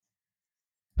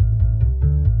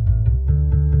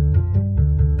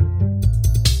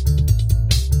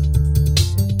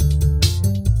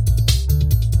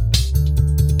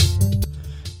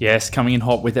Yes, coming in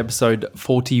hot with episode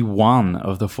 41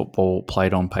 of the Football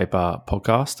Played on Paper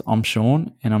podcast. I'm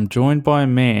Sean, and I'm joined by a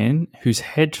man whose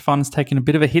hedge fund's taken a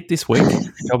bit of a hit this week.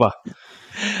 Jobber,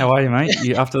 how are you, mate?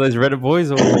 You after those Reddit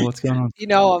boys, or what's going on? You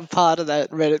know I'm part of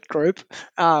that Reddit group.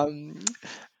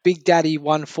 Big Daddy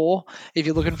 14, if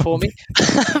you're looking for me.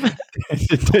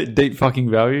 Deep fucking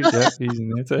value. Yeah, he's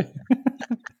in there too.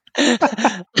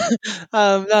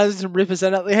 No, there's some rippers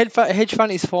in it. The hedge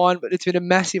fund is fine, but it's been a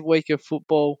massive week of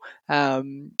football.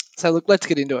 So look, let's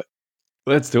get into it.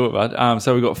 Let's do it, bud.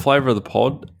 So we've got flavour of the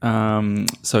pod.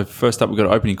 So first up, we've got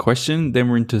an opening question. Then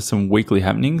we're into some weekly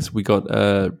happenings. We got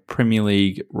a Premier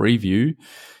League review.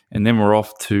 And then we're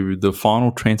off to the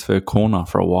final transfer corner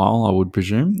for a while, I would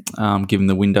presume, given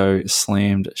the window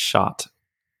slammed shut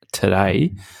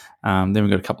today. Then we've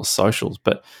got a couple of socials.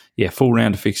 But, yeah, full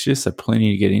round of fixtures, so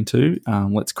plenty to get into.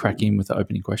 Let's crack in with the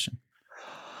opening question.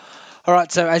 All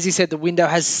right, so as you said, the window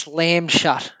has slammed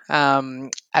shut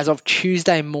as of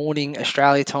Tuesday morning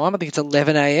Australia time. I think it's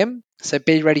 11 a.m, so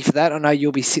be ready for that. I know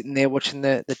you'll be sitting there watching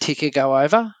the ticker go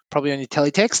over, probably on your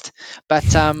teletext. But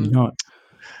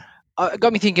it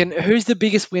got me thinking, who's the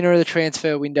biggest winner of the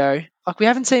transfer window? Like, we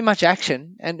haven't seen much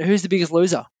action, and who's the biggest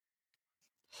loser?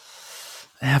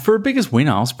 For a biggest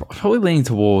winner, I was probably leaning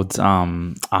towards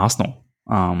Arsenal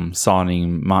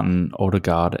signing Martin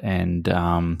Odegaard and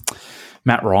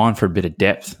Matt Ryan for a bit of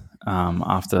depth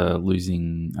after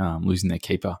losing their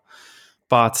keeper.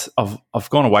 But I've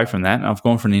gone away from that, and I've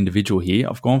gone for an individual here.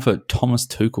 I've gone for Thomas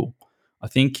Tuchel. I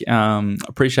think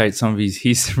appreciate some of his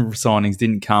signings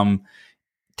didn't come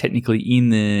technically in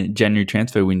the January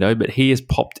transfer window, but he has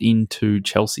popped into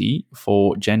Chelsea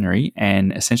for January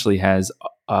and essentially has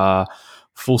a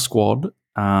full squad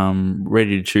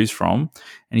ready to choose from,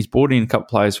 and he's brought in a couple of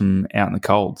players from out in the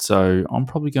cold. So I'm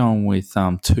probably going with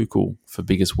Tuchel for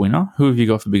biggest winner. Who have you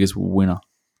got for biggest winner?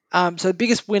 So the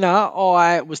biggest winner,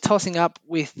 I was tossing up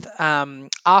with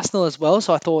Arsenal as well.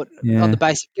 So I thought on the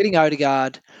basis of getting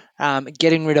Odegaard,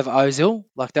 getting rid of Ozil,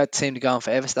 like that seemed to go on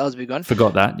forever. So that was a big one.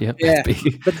 Forgot that. Yep. Yeah. But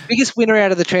the biggest winner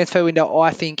out of the transfer window,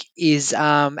 I think, is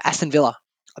Aston Villa.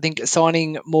 I think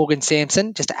signing Morgan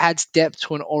Sampson just adds depth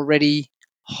to an already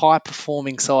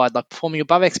high-performing side, like performing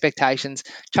above expectations.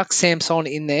 Chuck Samson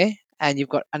in there, and you've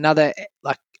got another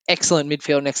like excellent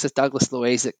midfield next to Douglas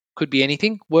Luiz that could be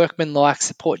anything. Workman like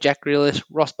support Jack Grealish,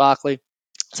 Ross Barkley.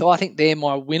 So I think they're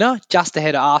my winner, just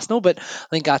ahead of Arsenal. But I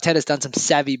think Arteta's done some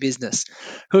savvy business.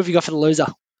 Who have you got for the loser?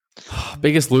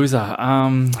 Biggest loser.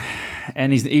 And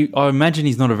I imagine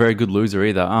he's not a very good loser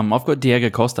either. I've got Diego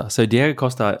Costa. So Diego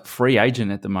Costa, free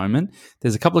agent at the moment.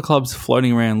 There's a couple of clubs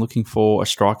floating around looking for a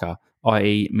striker,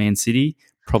 i.e. Man City,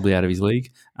 probably out of his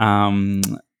league.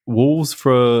 Wolves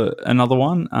for another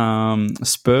one.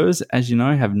 Spurs, as you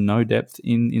know, have no depth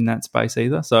in that space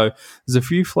either. So there's a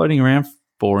few floating around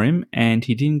for him, and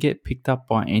he didn't get picked up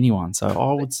by anyone. So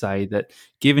I would say that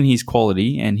given his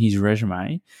quality and his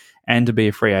resume, and to be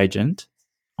a free agent,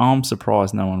 I'm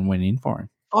surprised no one went in for him.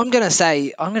 I'm gonna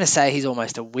say he's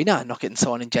almost a winner not getting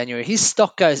signed in January. His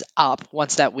stock goes up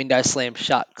once that window slams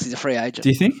shut because he's a free agent. Do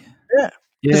you think? Yeah.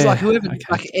 Because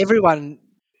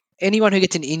anyone who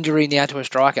gets an injury now to a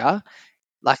striker,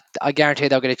 like I guarantee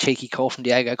they'll get a cheeky call from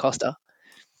Diego Costa.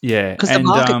 Yeah, and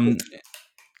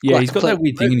he's got that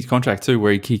weird thing in his contract too,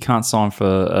 where he can't sign for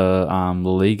La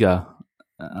Liga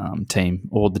team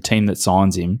or the team that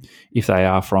signs him if they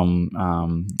are from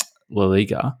La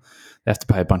Liga. They have to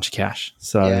pay a bunch of cash.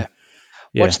 So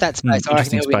watch that space. I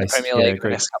reckon he'll be in the Premier League for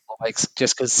the next couple of weeks,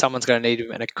 just because someone's going to need him,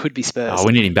 and it could be Spurs. Oh,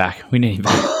 we need him back.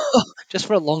 Just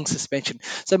for a long suspension.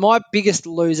 So my biggest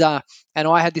loser, and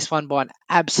I had this one by an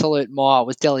absolute mile,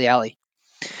 was Dele Alli.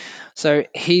 So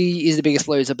he is the biggest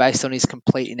loser based on his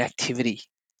complete inactivity.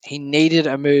 He needed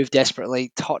a move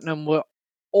desperately. Tottenham were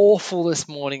awful this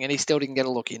morning, and he still didn't get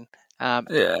a look in. And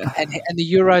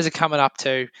the Euros are coming up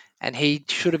too, and he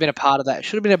should have been a part of that.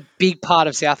 Should have been a big part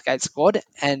of Southgate's squad,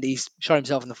 and he's shot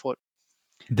himself in the foot.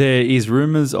 There is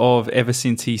rumours of ever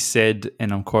since he said,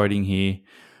 and I'm quoting here,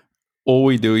 all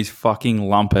we do is fucking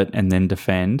lump it and then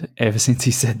defend. Ever since he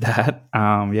said that,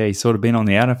 he's sort of been on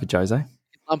the outer for Jose.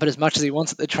 Lump it as much as he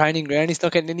wants at the training ground. He's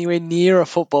not getting anywhere near a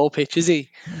football pitch, is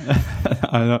he?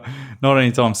 Not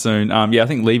anytime soon. I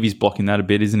think Levy's blocking that a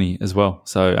bit, isn't he, as well?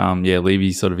 So,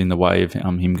 Levy's sort of in the way of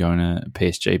him going to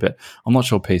PSG, but I'm not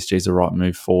sure PSG is the right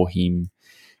move for him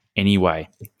anyway.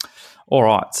 All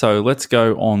right, so let's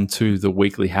go on to the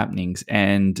weekly happenings,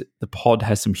 and the pod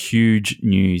has some huge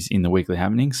news in the weekly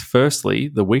happenings. Firstly,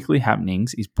 the weekly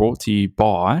happenings is brought to you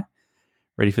by,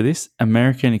 ready for this,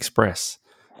 American Express.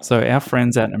 So our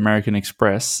friends at American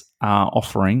Express are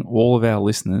offering all of our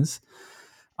listeners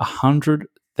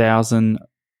 $100,000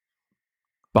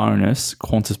 bonus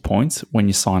Qantas points when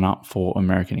you sign up for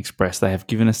American Express. They have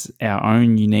given us our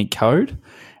own unique code,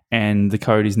 and the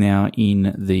code is now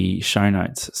in the show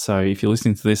notes. So if you're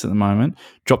listening to this at the moment,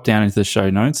 drop down into the show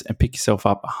notes and pick yourself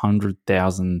up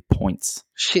 100,000 points.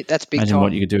 Shit, that's big Imagine time.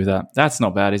 what you could do with that. That's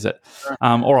not bad, is it?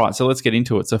 All right, so let's get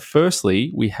into it. So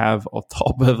firstly, we have on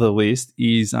top of the list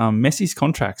is Messi's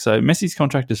contract. So Messi's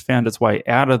contract has found its way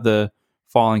out of the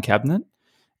filing cabinet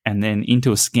and then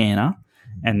into a scanner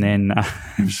and then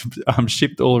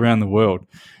shipped all around the world.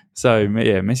 So,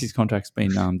 yeah, Messi's contract's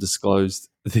been disclosed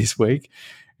this week.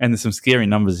 And there's some scary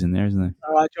numbers in there, isn't there?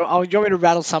 All right, do you want me to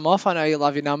rattle some off? I know you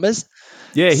love your numbers.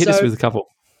 Yeah, hit us with a couple.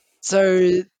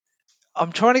 So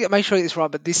I'm trying to make sure I get this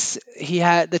right, but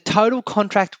the total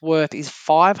contract worth is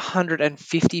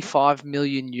 555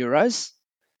 million euros.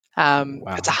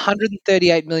 Wow. It's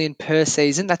 138 million per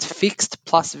season. That's fixed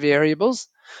plus variables.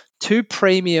 2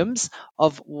 premiums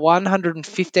of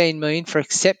 115 million for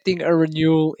accepting a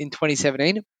renewal in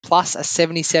 2017, plus a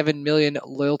 77 million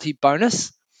loyalty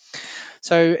bonus.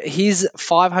 So his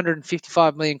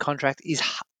 555 million contract is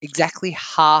exactly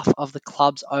half of the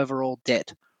club's overall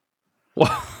debt.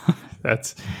 Well,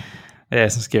 that's some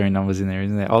scary numbers in there,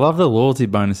 isn't there? I love the loyalty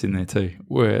bonus in there too,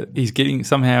 where he's getting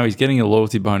a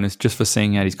loyalty bonus just for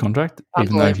seeing out his contract,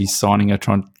 even though he's signing a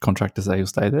contract to say he'll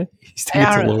stay there. He still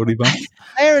gets a loyalty bonus.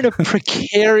 They're in a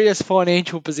precarious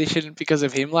financial position because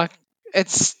of him. Like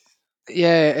it's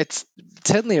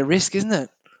certainly a risk, isn't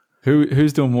it?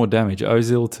 Who's doing more damage,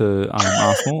 Ozil to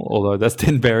Arsenal, although that's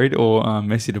then buried, or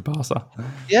Messi to Barca?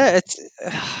 Yeah,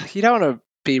 you don't want to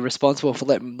be responsible for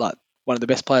letting like one of the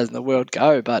best players in the world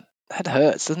go, but that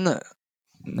hurts, doesn't it?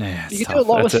 Yeah, you can do a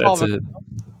lot with 500.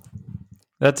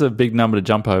 That's a big number to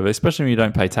jump over, especially when you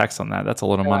don't pay tax on that. That's a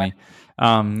lot of money.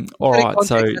 All right,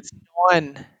 so that's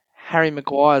 9 Harry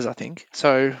Maguires, I think.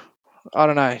 So I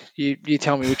don't know. You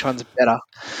tell me which one's better.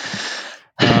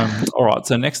 All right,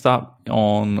 so next up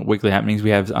on Weekly Happenings, we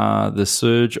have the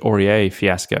Serge Aurier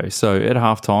fiasco. So at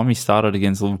halftime, he started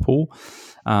against Liverpool.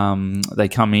 They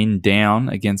come in down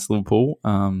against Liverpool,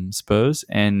 Spurs,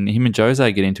 and him and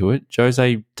Jose get into it.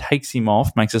 Jose takes him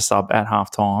off, makes a sub at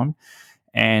halftime,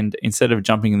 and instead of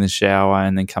jumping in the shower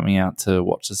and then coming out to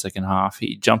watch the second half,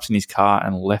 he jumps in his car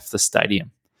and left the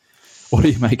stadium. What do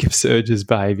you make of Serge's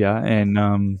behaviour,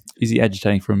 and is he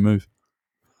agitating for a move?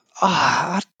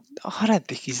 I don't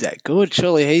think he's that good.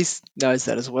 Surely he knows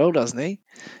that as well, doesn't he?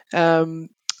 Well,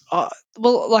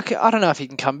 like I don't know if he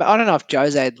can come back. I don't know if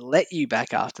Jose would let you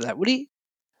back after that, would he?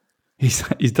 He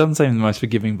doesn't seem the most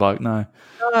forgiving bloke, no.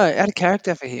 No, out of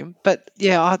character for him. But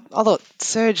yeah, I thought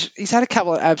Serge, he's had a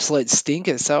couple of absolute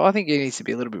stinkers, so I think he needs to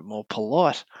be a little bit more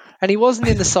polite. And he wasn't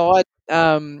in the side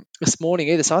this morning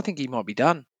either, so I think he might be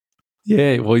done.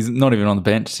 Yeah, well, he's not even on the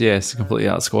bench. Yes, completely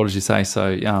out of squad, as you say. So,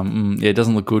 it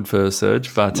doesn't look good for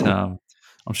Serge, but I'm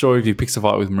sure if he picks a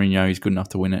fight with Mourinho, he's good enough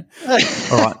to win it.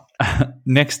 All right.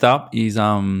 Next up is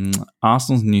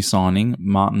Arsenal's new signing,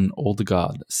 Martin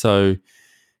Odegaard. So,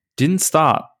 didn't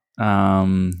start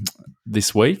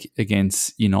this week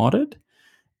against United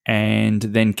and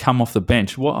then come off the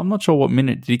bench. Well, I'm not sure what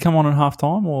minute. Did he come on at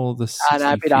halftime or the 65th?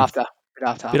 No, a bit after.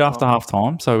 Bit after half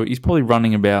time, so he's probably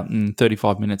running about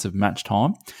 35 minutes of match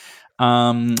time.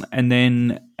 And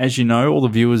then, as you know, all the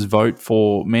viewers vote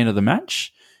for man of the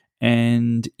match.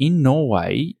 And in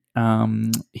Norway,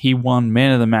 he won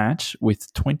man of the match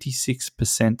with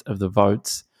 26% of the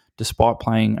votes, despite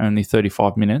playing only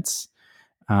 35 minutes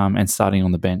and starting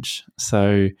on the bench.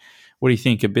 So, what do you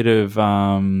think? A bit of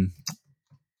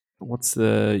what's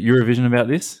the Eurovision about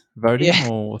this voting,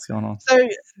 or what's going on? So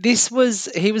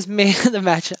he was man of the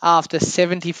match after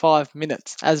 75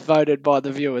 minutes, as voted by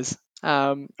the viewers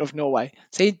of Norway.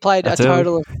 So he'd played a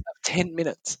total of 10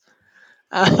 minutes.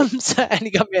 And he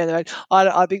got man of the match.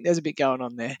 I think there's a bit going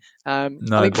on there.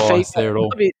 No bias there at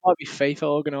all. It might be FIFA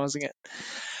organising it.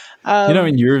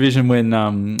 In Eurovision when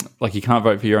you can't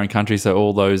vote for your own country, so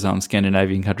all those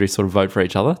Scandinavian countries sort of vote for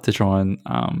each other to try and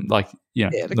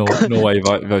Norway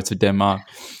votes for Denmark,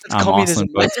 Iceland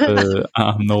votes for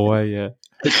Norway. Yeah,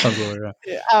 it comes all around.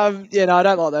 No, I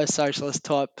don't like those socialist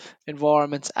type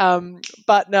environments.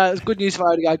 But no, it's good news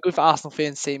for Odegaard. Good for Arsenal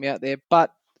fans to see him out there.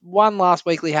 But one last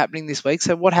weekly happening this week.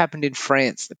 So what happened in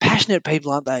France? They're passionate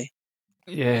people, aren't they?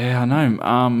 Yeah, I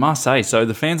know. Marseille. So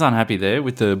the fans aren't happy there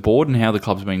with the board and how the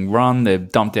club's being run. They're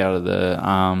dumped out of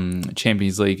the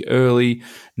Champions League early.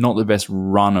 Not the best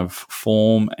run of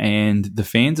form. And the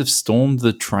fans have stormed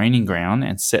the training ground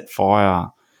and set fire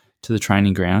to the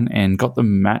training ground and got the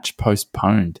match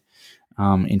postponed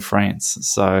in France.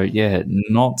 So, yeah,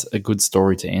 not a good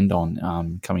story to end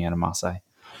on coming out of Marseille.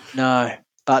 No,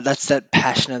 That's that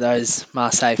passion of those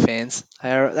Marseille fans.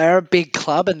 They're a big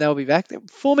club and they'll be back. They're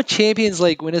former Champions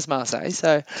League winners, Marseille.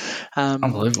 So,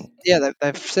 Unbelievable. yeah,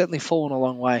 they've certainly fallen a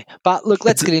long way. But look,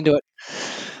 let's It's get into it.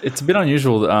 it's a bit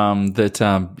unusual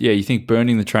that you think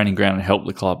burning the training ground would help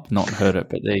the club, not hurt it.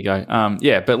 But there you go.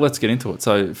 But let's get into it.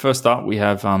 So first up, we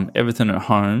have Everton at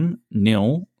home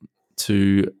 0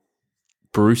 to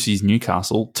Borussia's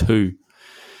Newcastle 2.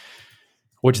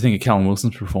 What do you think of Callum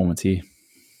Wilson's performance here?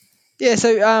 Yeah,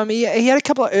 so he had a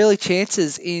couple of early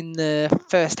chances in the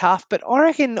first half, but I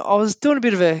reckon I was doing a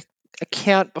bit of a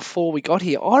count before we got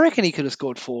here. I reckon he could have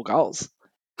scored 4 goals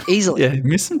easily. Yeah, he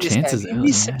missed some chances. He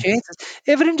missed some chances.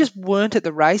 Everton just weren't at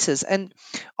the races, and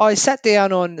I sat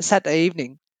down on Saturday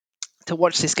evening to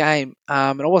watch this game,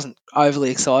 and I wasn't overly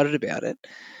excited about it,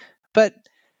 but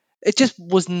it just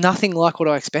was nothing like what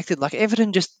I expected. Like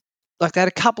Everton just they had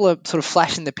a couple of sort of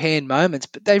flash in the pan moments,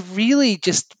 but they really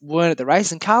just weren't at the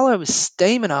race. And Carlo was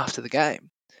steaming after the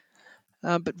game,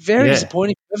 but very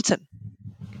disappointing for Everton.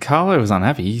 Carlo was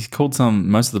unhappy. He called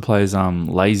most of the players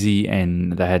lazy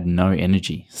and they had no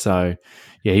energy. So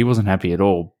yeah, he wasn't happy at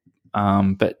all.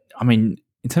 But I mean,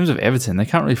 in terms of Everton, they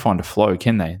can't really find a flow,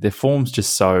 can they? Their form's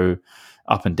just so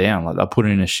up and down. Like they'll put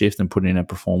in a shift and put in a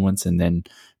performance and then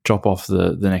drop off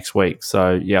the next week.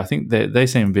 So yeah, I think they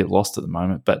seem a bit lost at the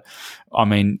moment. But I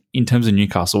mean, in terms of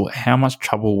Newcastle, how much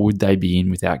trouble would they be in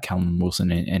without Callum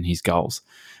Wilson and his goals?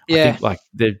 Yeah. I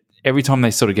think every time they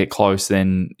sort of get close,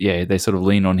 then they sort of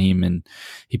lean on him and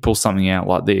he pulls something out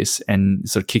like this and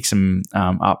sort of kicks them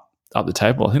up the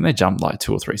table. I think they jumped like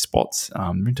 2 or 3 spots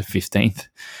into 15th.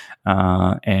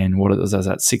 And what it was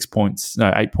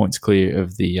that 8 points clear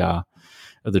of the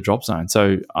drop zone.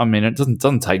 So I mean, it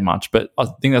doesn't take much, but I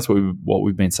think that's what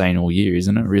we've been saying all year,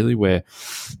 isn't it? Really, where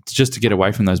just to get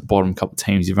away from those bottom couple of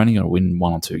teams, you've only got to win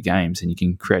 1 or 2 games, and you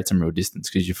can create some real distance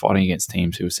because you're fighting against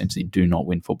teams who essentially do not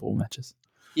win football matches.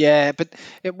 Yeah, but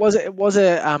it was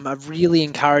a really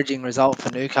encouraging result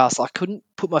for Newcastle. I couldn't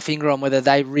put my finger on whether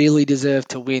they really deserved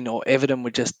to win or Everton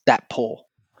were just that poor.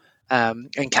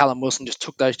 And Callum Wilson just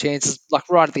took those chances, like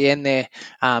right at the end there.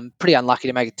 Pretty unlucky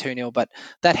to make it 2-0, but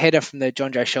that header from the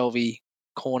John Joe Shelvey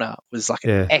corner was like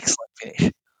an excellent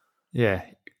finish. Yeah,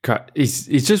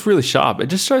 he's just really sharp. It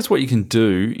just shows what you can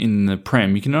do in the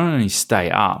Prem. You can not only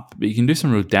stay up, but you can do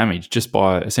some real damage just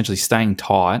by essentially staying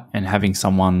tight and having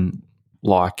someone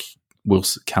like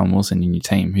Callum Wilson in your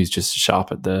team who's just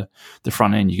sharp at the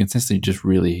front end. You can essentially just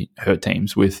really hurt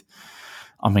teams with,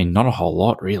 I mean, not a whole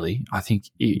lot really. I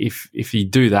think if you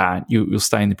do that, you'll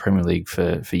stay in the Premier League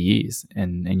for years,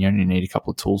 and you only need a couple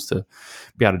of tools to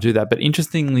be able to do that. But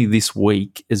interestingly, this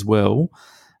week as well,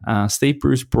 Steve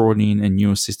Bruce brought in a new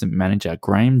assistant manager,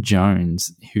 Graham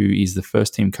Jones, who is the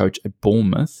first team coach at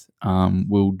Bournemouth,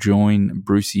 will join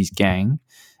Brucey's gang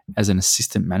as an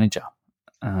assistant manager.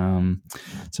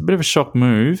 It's a bit of a shock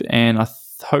move, and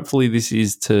hopefully this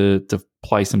is to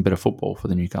play some better football for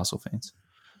the Newcastle fans.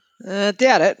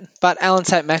 Doubt it, but Alan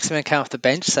St. Maximin came off the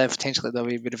bench, so potentially there'll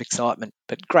be a bit of excitement.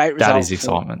 But great result. That is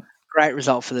excitement. Great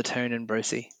result for the Toon and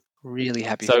Brucey. Really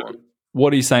happy for him.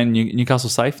 What are you saying? Newcastle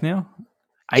safe now?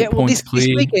 8 points clear,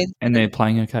 this weekend, and they're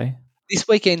playing okay? This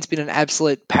weekend's been an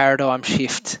absolute paradigm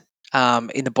shift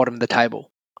in the bottom of the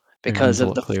table because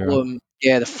of the Fulham.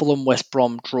 Yeah, the Fulham West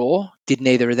Brom draw did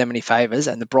neither of them any favours,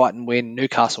 and the Brighton win,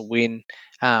 Newcastle win.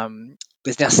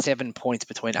 There's now 7 points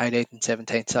between 18th and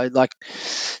 17th. So,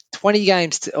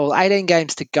 18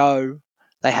 games to go,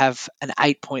 they have an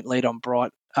 8-point lead on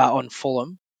on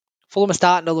Fulham. Fulham are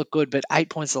starting to look good, but 8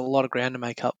 points is a lot of ground to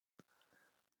make up.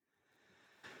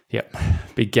 Yep,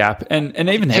 big gap, and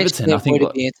even Everton, I think.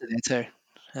 The answer there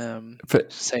too.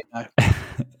 Say no.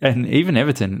 And even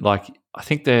Everton, I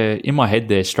think in my head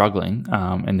they're struggling,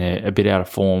 and they're a bit out of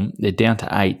form. They're down to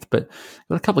 8th, but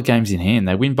got a couple of games in hand.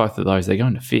 They win both of those, they go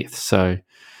into 5th. So,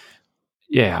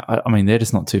 yeah, I mean they're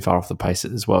just not too far off the pace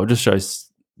as well. It just shows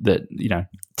that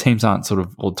teams aren't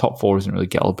top 4 isn't really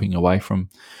galloping away from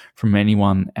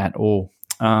anyone at all.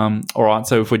 All right,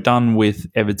 so if we're done with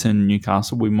Everton,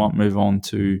 Newcastle, we might move on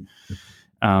to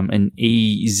an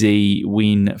easy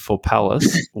win for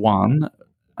Palace. 1,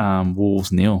 Wolves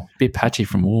 0. Bit patchy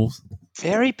from Wolves.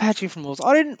 Very patchy from Wolves.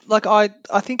 I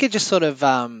think it just sort of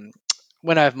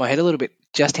went over my head a little bit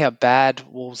just how bad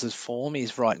Wolves' form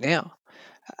is right now.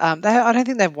 I don't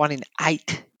think they've won in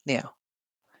 8 now.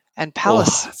 And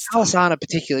Palace aren't a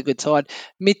particularly good side.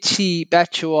 Michy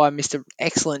Batshuayi missed an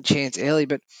excellent chance early,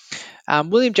 but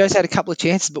William Jose had a couple of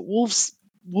chances, but Wolves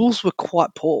were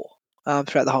quite poor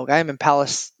throughout the whole game, and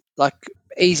Palace,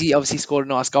 Easy obviously scored a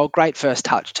nice goal. Great first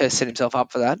touch to set himself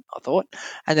up for that, I thought.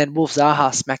 And then Wolf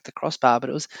Zaha smacked the crossbar, but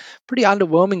it was pretty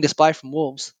underwhelming display from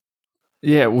Wolves.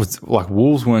 Yeah, it was like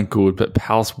Wolves weren't good, but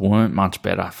Palace weren't much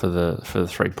better for the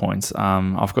 3 points.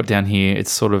 I've got down here,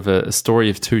 it's sort of a story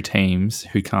of two teams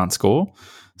who can't score.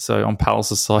 So on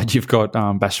Palace's side, you've got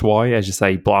Batshuayi, as you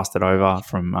say, blasted over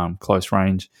from close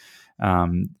range.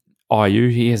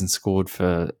 Ayew, he hasn't scored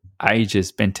for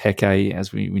ages. Benteke,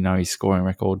 as we know, his scoring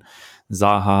record.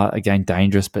 Zaha, again,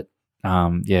 dangerous, but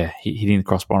hitting the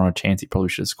crossbar on a chance he probably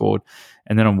should have scored.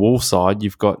 And then on Wolves' side,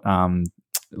 you've got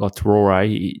like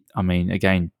Traore, I mean,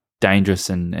 again, dangerous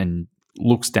and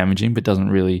looks damaging, but doesn't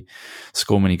really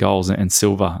score many goals. And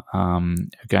Silva,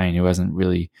 again, who hasn't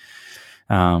really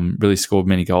scored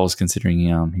many goals, considering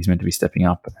he's meant to be stepping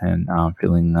up and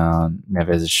filling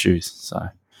Neves' shoes. So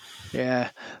yeah,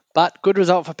 but good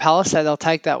result for Palace, so they'll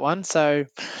take that one. So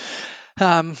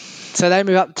they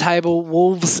move up the table.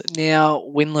 Wolves now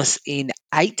winless in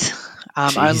 8.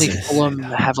 Only Fulham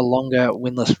have a longer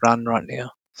winless run right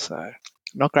now. So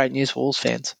not great news for Wolves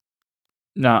fans.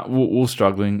 No, we're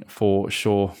struggling for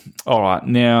sure. All right,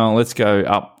 now let's go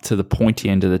up to the pointy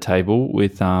end of the table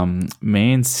with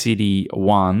Man City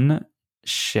 1,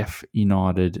 Sheffield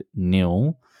United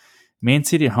 0. Man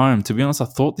City at home, to be honest, I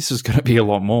thought this was going to be a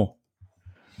lot more.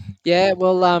 Yeah,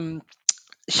 well,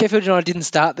 Sheffield United didn't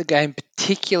start the game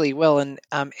particularly well, and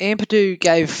Ampadu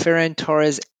gave Ferran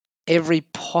Torres every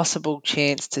possible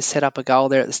chance to set up a goal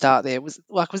there at the start. Was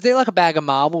there like a bag of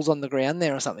marbles on the ground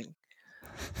there or something?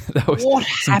 That was what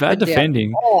some bad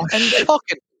defending. Oh, and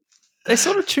shocking. They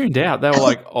sort of tuned out. They were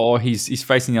like, "Oh, he's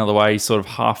facing the other way. He's sort of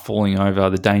half falling over.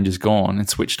 The danger's gone," and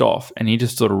switched off. And he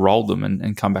just sort of rolled them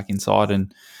and come back inside.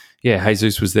 And yeah,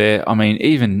 Jesus was there. I mean,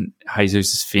 even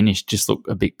Jesus' finish just looked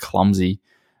a bit clumsy.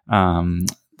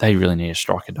 They really need a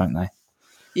striker, don't they?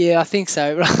 Yeah, I think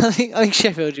so. I think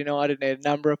Sheffield United need a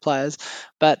number of players.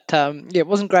 But it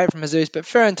wasn't great from Jesus, but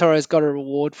Ferran Torres got a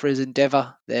reward for his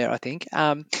endeavour there, I think.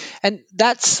 And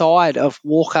that side of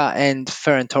Walker and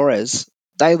Ferran Torres,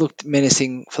 they looked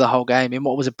menacing for the whole game in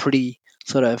what was a pretty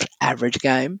sort of average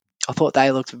game. I thought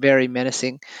they looked very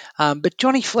menacing. But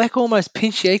Johnny Fleck almost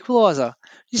pinched the equaliser.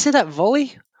 You see that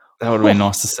volley? That would have been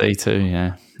nice to see too,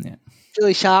 yeah.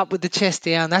 Billy Sharp with the chest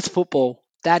down. That's football.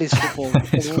 That is football.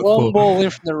 Long ball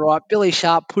in from the right. Billy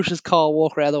Sharp pushes Kyle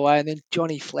Walker out of the way, and then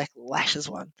Johnny Fleck lashes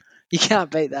one. You can't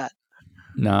beat that.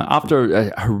 No, after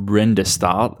a horrendous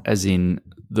start, as in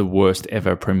the worst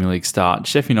ever Premier League start,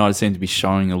 Sheffield United seemed to be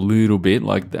showing a little bit.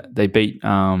 Like they beat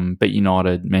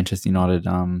Manchester United,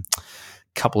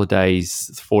 couple of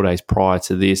days, 4 days prior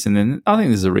to this, and then I think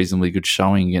there's a reasonably good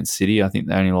showing against City. I think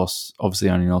they only lost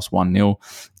 1-0.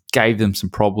 Gave them some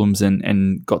problems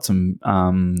and got some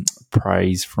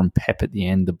praise from Pep at the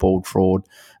end, the bald fraud.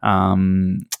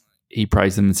 He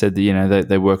praised them and said that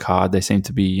they work hard. They seem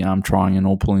to be trying and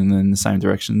all pulling them in the same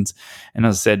directions. And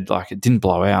as I said, like, it didn't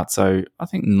blow out. So I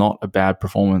think not a bad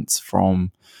performance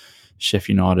from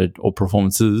Sheffield United or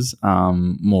performances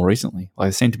more recently. Like,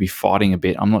 they seem to be fighting a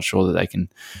bit. I'm not sure that they can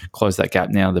close that gap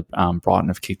now that Brighton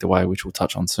have kicked away, which we'll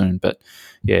touch on soon. But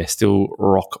yeah, still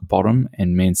rock bottom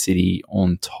and Man City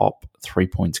on top, 3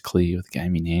 points clear with the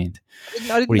game in hand.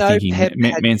 What are you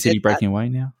thinking? Man City breaking away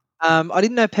now? I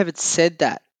didn't know Pep had said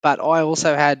that, but I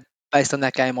also had, based on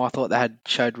that game, I thought they had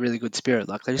showed really good spirit.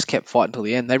 Like, they just kept fighting until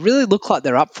the end. They really look like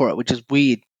they're up for it, which is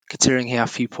weird considering how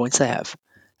few points they have.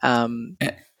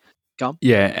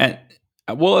 Yeah,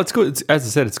 and well, it's good. As I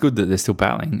said, it's good that they're still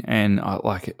battling, and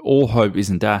all hope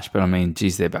isn't dashed. But I mean,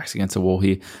 geez, their backs against the wall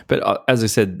here. But as I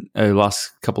said,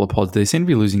 last couple of pods, they seem to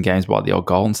be losing games by the odd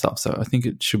goal and stuff. So I think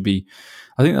it should be.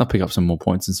 I think they'll pick up some more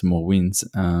points and some more wins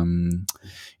in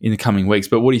the coming weeks.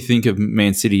 But what do you think of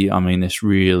Man City? I mean, they're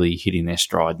really hitting their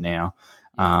stride now,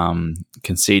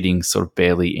 conceding sort of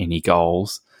barely any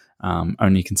goals.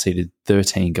 Only conceded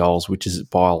 13 goals, which is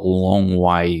by a long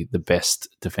way the best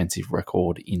defensive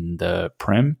record in the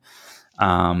Prem.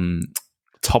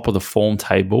 Top of the form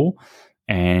table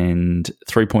and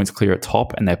 3 points clear at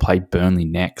top, and they play Burnley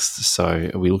next. So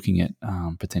are we looking at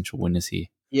potential winners here?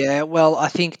 Yeah, well, I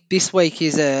think this week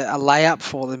is a layup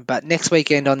for them, but next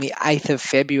weekend on the 8th of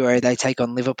February, they take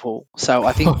on Liverpool. So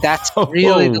I think that's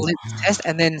really the litmus test.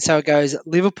 And then so it goes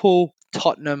Liverpool,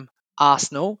 Tottenham,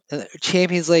 Arsenal, the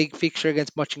Champions League fixture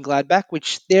against Mönchengladbach,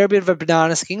 which they're a bit of a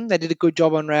banana skin. They did a good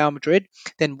job on Real Madrid.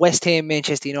 Then West Ham,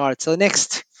 Manchester United. So the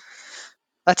next,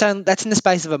 that's in the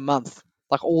space of a month.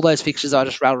 Like, all those fixtures I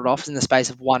just rattled off is in the space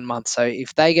of 1 month. So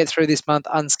if they get through this month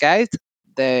unscathed,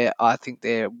 I think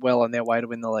they're well on their way to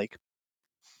win the league.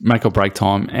 Make or break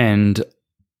time. And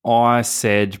I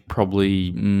said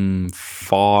probably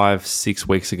 5-6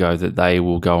 weeks ago that they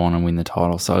will go on and win the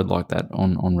title. So I'd like that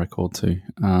on record too.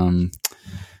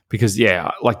 because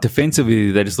like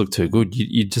defensively they just look too good.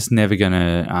 You're just never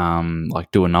gonna like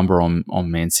do a number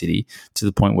on Man City to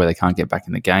the point where they can't get back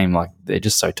in the game. Like they're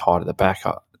just so tight at the back.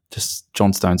 Just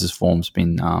John Stones' form's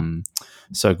been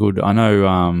so good. I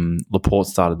know Laporte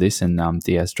started this and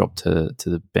Diaz dropped to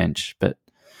the bench, but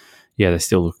they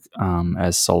still look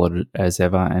as solid as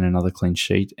ever, and another clean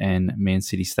sheet. And Man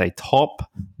City stay top,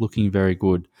 looking very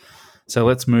good. So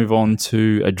let's move on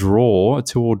to a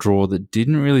 2-2 draw that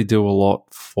didn't really do a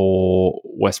lot for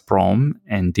West Brom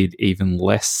and did even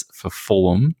less for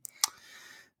Fulham.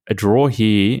 A draw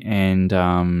here, and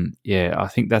I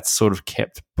think that's sort of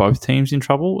kept both teams in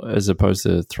trouble as opposed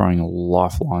to throwing a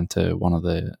lifeline to one of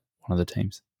the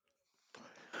teams.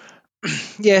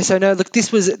 Yeah, so no, look,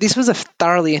 this was a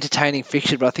thoroughly entertaining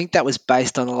fixture, but I think that was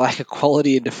based on a lack of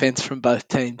quality in defence from both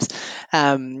teams.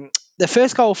 The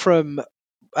first goal from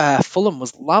Fulham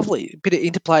was lovely, a bit of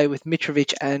interplay with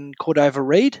Mitrovic and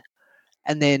Cordova-Reid,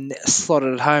 and then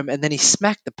slotted it home, and then he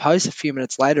smacked the post a few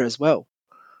minutes later as well.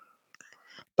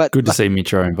 But good to see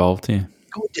Mitro involved here.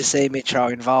 Good to see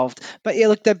Mitro involved. But yeah,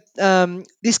 look,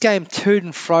 this game toed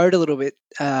and froed a little bit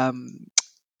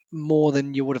more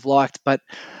than you would have liked, but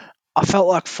I felt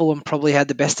like Fulham probably had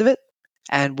the best of it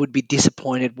and would be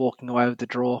disappointed walking away with the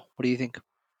draw. What do you think?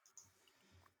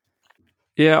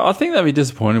 Yeah, I think they'd be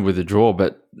disappointed with the draw,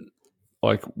 but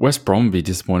like West Brom would be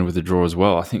disappointed with the draw as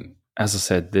well. I think, as I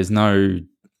said, there's no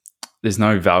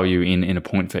value in a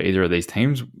point for either of these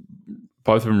teams.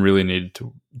 Both of them really needed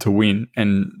to win,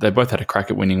 and they both had a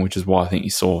crack at winning, which is why I think you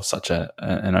saw such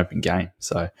an open game.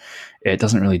 So it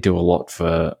doesn't really do a lot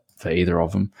for either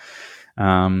of them.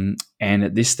 And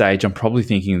at this stage, I'm probably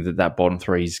thinking that bottom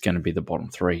three is going to be the bottom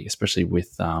three, especially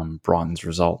with Brighton's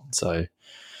result. So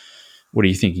what are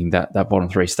you thinking? That bottom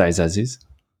three stays as is?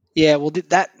 Yeah, well,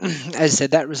 that, as I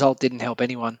said, that result didn't help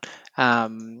anyone.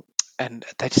 And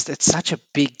it's such a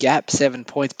big gap, 7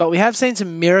 points. But we have seen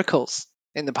some miracles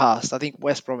in the past. I think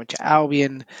West Bromwich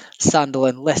Albion,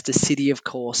 Sunderland, Leicester City, of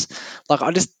course. Like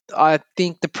I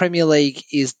think the Premier League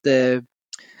is the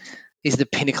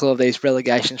pinnacle of these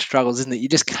relegation struggles, isn't it? You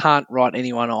just can't write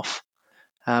anyone off,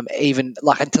 even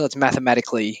like until it's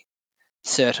mathematically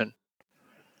certain.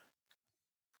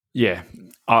 Yeah,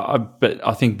 but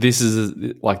I think this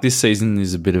season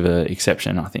is a bit of an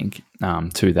exception. I think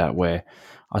to that, where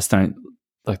I just don't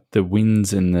like the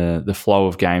wins and the flow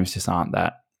of games just aren't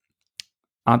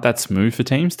that smooth for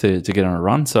teams to get on a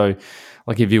run. So,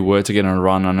 like if you were to get on a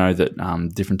run, I know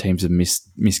that different teams have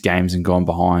missed games and gone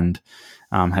behind.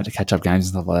 Had to catch up games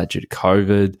and stuff like that due to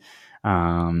COVID.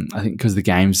 I think because the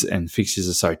games and fixtures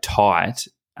are so tight,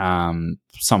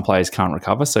 some players can't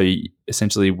recover. So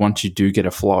essentially, once you do get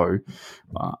a flow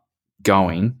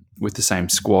going with the same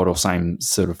squad or same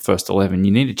sort of first 11,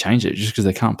 you need to change it just because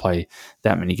they can't play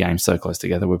that many games so close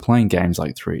together. We're playing games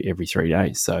like every 3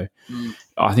 days. So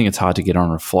I think it's hard to get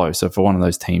on a flow. So for one of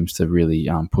those teams to really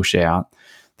push out,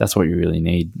 that's what you really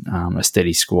need, a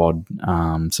steady squad,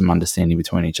 some understanding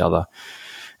between each other,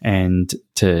 and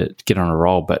to get on a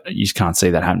roll. But you just can't see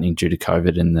that happening due to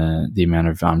COVID and the amount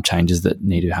of changes that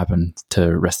need to happen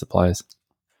to rest the players.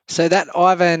 So that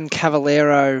Ivan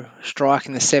Cavallero strike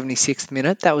in the 76th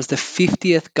minute, that was the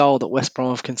 50th goal that West Brom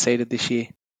have conceded this year.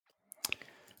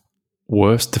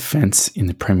 Worst defence in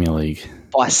the Premier League.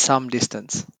 By some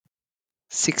distance.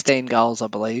 16 goals, I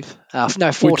believe.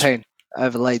 14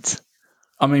 over Leeds.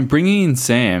 I mean, bringing in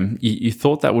Sam, you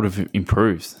thought that would have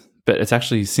improved, but it's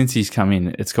actually, since he's come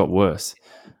in, it's got worse.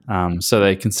 So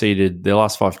they conceded, their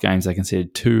last 5 games, they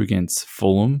conceded 2 against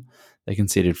Fulham. They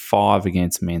conceded 5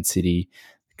 against Man City,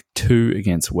 2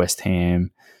 against West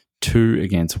Ham, 2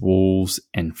 against Wolves,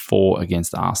 and 4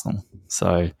 against Arsenal.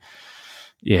 So,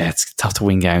 yeah, it's tough to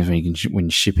win games when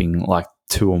you're shipping like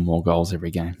 2 or more goals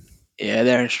every game. Yeah,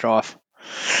 they're in strife.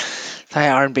 They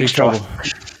are in big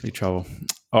strife. Big trouble.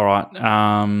 All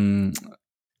right.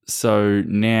 So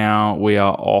now we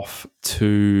are off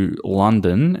to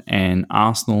London, and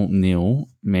Arsenal 0,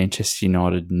 Manchester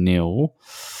United 0.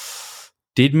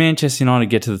 Did Manchester United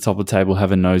get to the top of the table,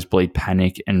 have a nosebleed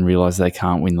panic, and realise they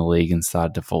can't win the league and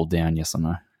start to fall down, yes or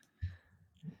no?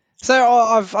 So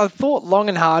I've thought long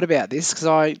and hard about this because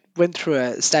I went through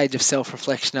a stage of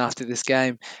self-reflection after this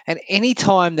game. And any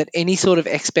time that any sort of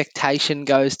expectation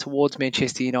goes towards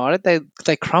Manchester United,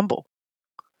 they crumble.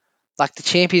 Like the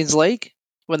Champions League,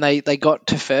 when they got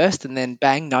to first and then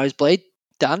bang, nosebleed,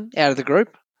 done, out of the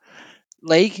group.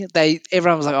 League,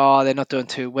 everyone was like, oh, they're not doing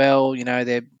too well. You know,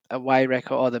 their away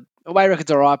record, or the away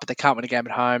record's all right, but they can't win a game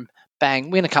at home.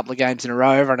 Bang, win a couple of games in a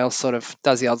row. Everyone else sort of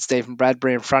does the old Stephen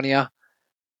Bradbury in front of you.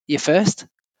 You're first,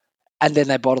 and then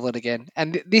they bottle it again.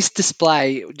 And this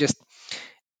display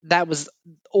that was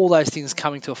all those things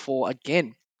coming to a fore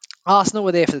again. Arsenal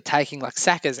were there for the taking. Like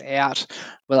Saka's out.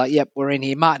 We're like, yep, we're in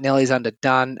here. Martinelli's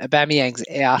underdone. Aubameyang's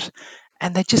out,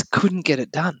 and they just couldn't get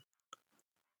it done.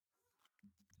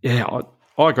 Yeah,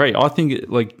 I agree. I think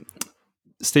like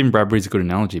Stephen Bradbury's a good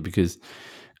analogy because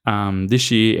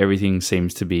this year everything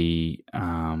seems to be,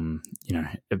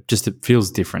 it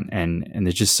feels different, and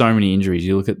there's just so many injuries.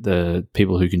 You look at the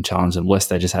people who can challenge them.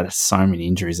 Leicester just had so many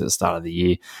injuries at the start of the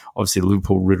year. Obviously,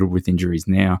 Liverpool riddled with injuries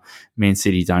now. Man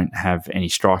City don't have any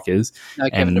strikers, No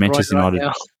and Kevin De Bruyne Manchester right United.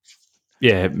 now.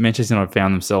 Yeah, Manchester United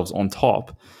found themselves on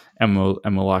top, and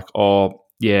we're like, oh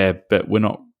yeah, but we're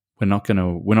not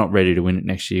ready to win it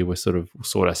next year. We'll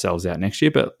sort ourselves out next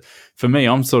year. But for me,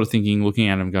 I'm sort of thinking, looking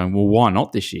at them, going, well, why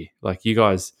not this year? Like you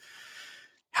guys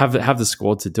have the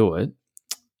squad to do it.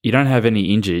 You don't have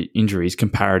any injuries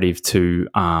comparative to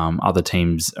other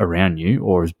teams around you,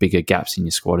 or as bigger gaps in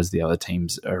your squad as the other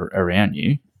teams around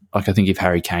you. Like I think if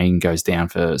Harry Kane goes down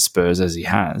for Spurs as he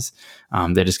has,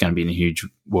 they're just going to be in a huge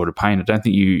world of pain. I don't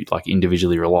think you like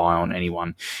individually rely on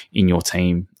anyone in your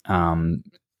team.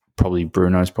 Probably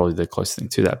Bruno's probably the closest thing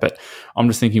to that. But I'm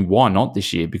just thinking, why not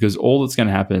this year? Because all that's going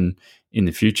to happen in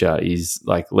the future is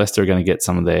like Leicester are going to get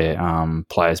some of their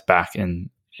players back and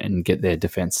get their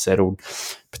defence settled,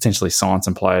 potentially sign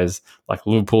some players. Like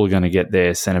Liverpool are going to get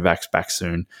their centre-backs back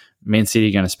soon. Man City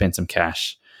are going to spend some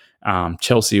cash.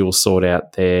 Chelsea will sort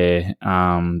out their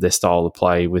style of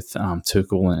play with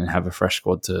Tuchel and have a fresh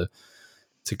squad to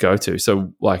go to.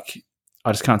 So, like,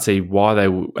 I just can't see why they,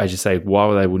 as you say,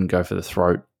 why they wouldn't go for the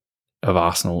throat of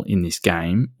Arsenal in this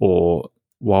game, or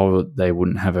why they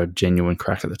wouldn't have a genuine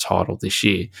crack at the title this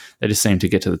year. They just seem to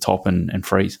get to the top and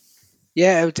freeze.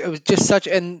 Yeah, it was just such,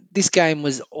 and this game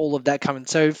was all of that coming.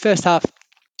 So first half,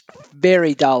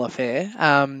 very dull affair.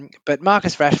 But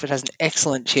Marcus Rashford has an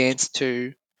excellent chance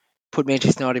to put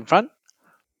Manchester United in front.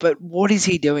 But what is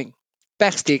he doing?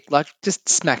 Backstick, like just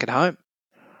smack it home.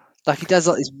 Like he does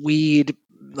like this weird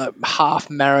like half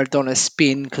Maradona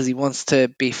spin because he wants to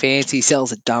be fancy. He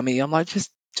sells a dummy. I'm like,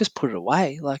 just put it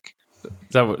away. Like,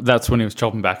 That's when he was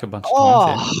chopping back a bunch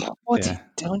of times. Yeah. What's he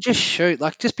doing? Just shoot.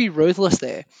 Like, just be ruthless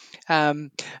there.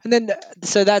 And then,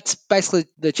 so that's basically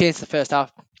the chance of the first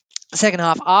half. The second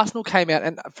half, Arsenal came out,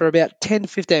 and for about 10 to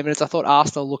 15 minutes, I thought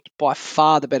Arsenal looked by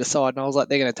far the better side, and I was like,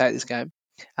 they're going to take this game.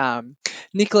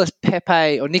 Nicola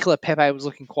Pepe was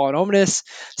looking quite ominous.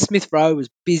 Smith Rowe was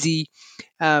busy.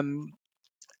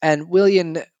 And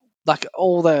Willian, like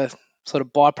all the sort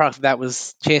of byproduct of that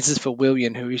was chances for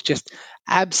Willian, who is just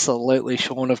absolutely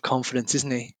shorn of confidence,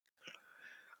 isn't he?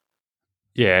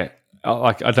 Yeah,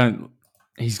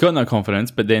 he's got no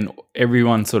confidence, but then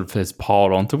everyone sort of has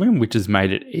piled onto him, which has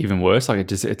made it even worse.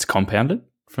 Like it's compounded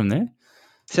from there.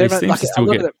 So a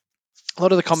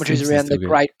lot of the commentaries around the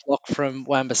great block from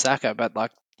Wan-Bissaka, but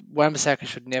like Wan-Bissaka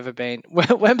should never been.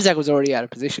 Wan-Bissaka was already out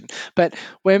of position, but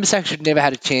Wan-Bissaka should never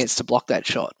had a chance to block that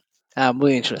shot.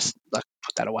 Willian should have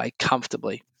put that away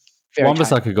comfortably.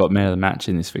 Wan-Bissaka got man of the match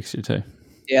in this fixture too.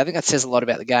 Yeah, I think that says a lot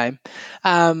about the game.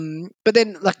 But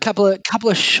then like couple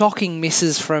of shocking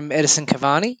misses from Edison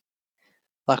Cavani,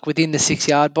 like within the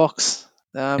 6-yard box.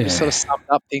 Sort of summed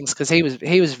up things because he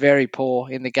was very poor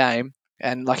in the game.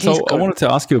 And like, so I wanted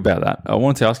to ask you about that. I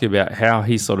wanted to ask you about how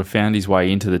he sort of found his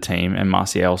way into the team and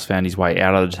Martial's found his way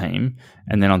out of the team.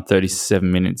 And then on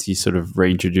 37 minutes, you sort of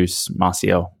reintroduced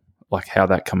Martial, like how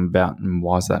that come about and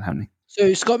why is that happening?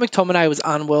 So Scott McTominay was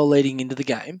unwell leading into the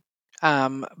game.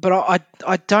 But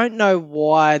I don't know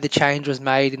why the change was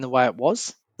made in the way it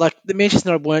was. Like the Manchester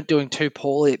United weren't doing too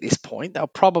poorly at this point. They were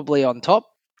probably on top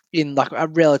in like a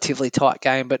relatively tight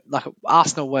game, but like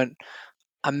Arsenal weren't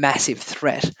a massive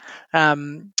threat.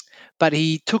 But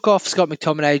he took off Scott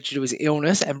McTominay due to his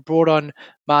illness and brought on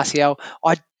Martial.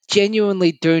 I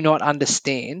genuinely do not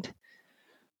understand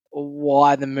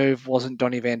why the move wasn't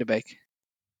Donny van de Beek.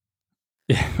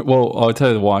 Yeah, well, I'll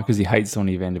tell you why, because he hates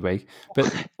Donny van de Beek.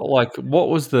 But like, what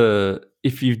was the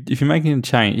if you're making a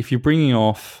change, if you're bringing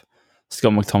off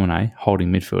Scott McTominay,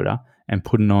 holding midfielder, and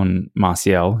putting on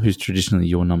Martial, who's traditionally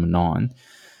your number 9,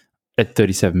 at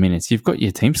 37 minutes, you've got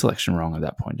your team selection wrong at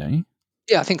that point, don't you?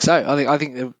 Yeah, I think so. I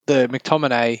think the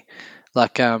McTominay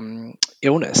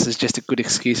illness is just a good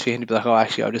excuse for him to be like, oh,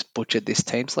 actually, I just butchered this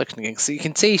team selection again. So you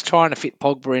can see he's trying to fit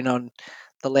Pogba in on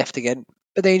the left again,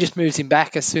 but then he just moves him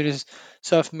back as soon as.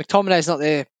 So if McTominay's not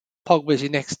there, Pogba's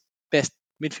your next best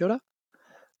midfielder.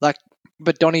 Like,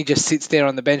 but Donny just sits there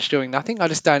on the bench doing nothing. I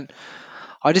just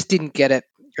didn't get it.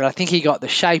 And I think he got the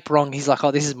shape wrong. He's like,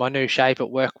 oh, this is my new shape. It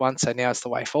worked once, so now it's the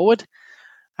way forward.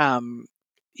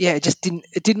 It just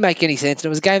didn't make any sense. And it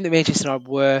was a game that Manchester United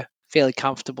were fairly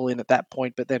comfortable in at that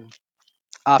point, but then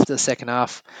after the second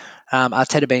half.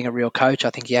 Arteta being a real coach, I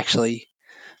think he actually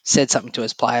said something to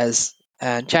his players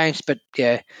and changed. But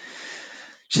yeah,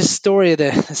 just story of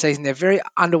the season. They're very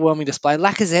underwhelming display.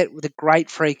 Lacazette with a great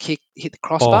free kick hit the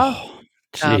crossbar. Oh,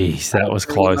 jeez, that was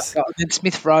Really nice close. goal. And then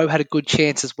Smith Rowe had a good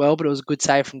chance as well, but it was a good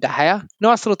save from De Gea.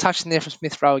 Nice little touch in there from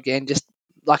Smith Rowe again. Just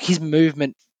like his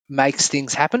movement makes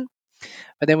things happen.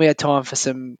 But then we had time for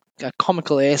some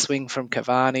comical air swing from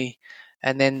Cavani,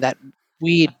 and then that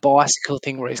weird bicycle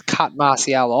thing where he's cut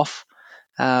Martial off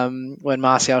when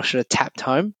Martial should have tapped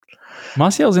home.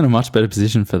 Martial's in a much better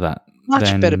position for that Much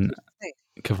than better.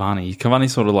 Cavani.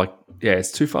 Cavani's sort of like,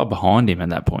 it's too far behind him at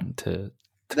that point to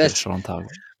get a shot on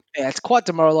target. Yeah, it's quite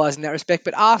demoralising in that respect.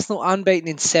 But Arsenal unbeaten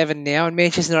in 7 now, and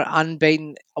Manchester United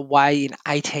unbeaten away in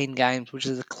 18 games, which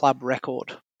is a club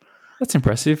record. That's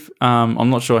impressive. I'm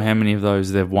not sure how many of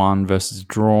those they've won versus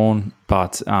drawn,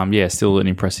 but still an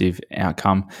impressive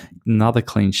outcome. Another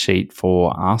clean sheet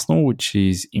for Arsenal, which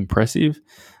is impressive,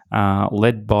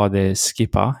 led by their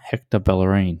skipper, Hector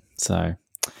Bellerin. So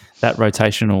that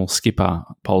rotational skipper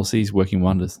policy is working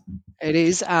wonders. It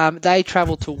is. They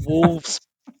travel to Wolves.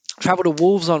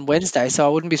 On Wednesday, so I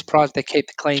wouldn't be surprised if they keep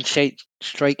the clean sheet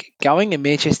streak going. And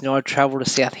Manchester United travel to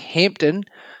Southampton,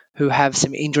 who have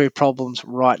some injury problems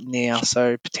right now.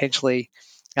 So potentially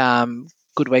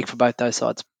good week for both those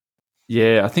sides.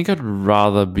 Yeah, I think I'd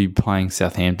rather be playing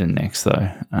Southampton next, though,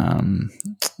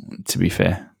 to be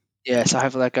fair. Yeah, so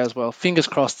hopefully that goes well. Fingers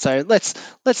crossed. So let's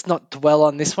not dwell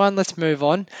on this one. Let's move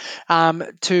on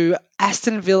to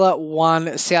Aston Villa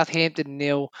 1, Southampton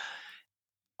 0.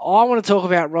 I want to talk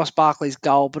about Ross Barkley's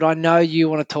goal, but I know you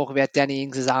want to talk about Danny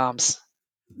Ings' arms.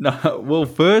 No, well,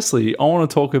 firstly, I want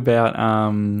to talk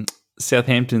about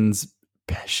Southampton's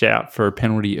shout for a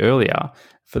penalty earlier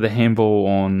for the handball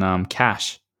on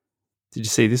Cash. Did you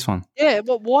see this one? Yeah,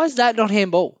 but why is that not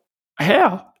handball?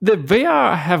 How? The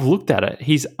VR have looked at it.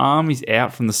 His arm is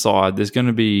out from the side.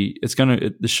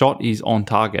 The shot is on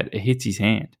target. It hits his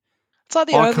hand. It's like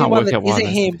the only one that is a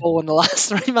handball in the last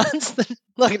 3 months that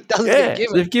it doesn't get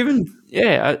given. They've given.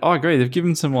 Yeah, I agree. They've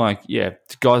given some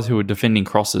guys who are defending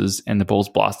crosses and the ball's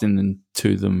blasting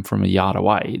to them from a yard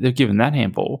away. They've given that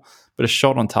handball, but a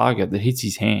shot on target that hits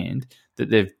his hand that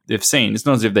they've seen. It's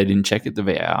not as if they didn't check it the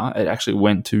VR. It actually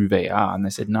went to VR and they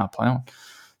said no, play on.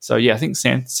 So yeah, I think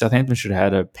Southampton should have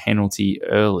had a penalty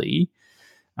early.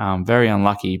 Very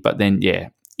unlucky, but then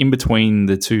in between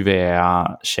the two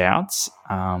VAR shouts,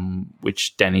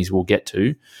 which Danny's will get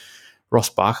to, Ross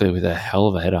Barkley with a hell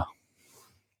of a header.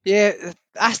 Yeah,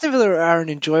 Aston Villa are an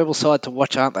enjoyable side to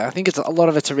watch, aren't they? I think a lot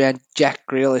of it's around Jack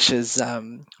Grealish's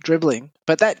dribbling.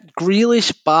 But that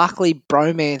Grealish-Barkley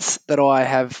bromance that I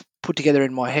have put together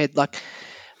in my head, what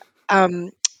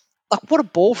a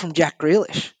ball from Jack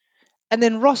Grealish. And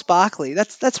then Ross Barkley,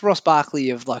 that's Ross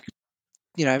Barkley of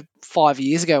 5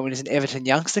 years ago when he's an Everton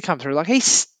youngster come through. He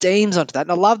steams onto that.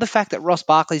 And I love the fact that Ross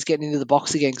Barkley's getting into the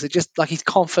box again because it just he's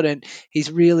confident.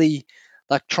 He's really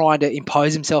trying to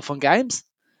impose himself on games.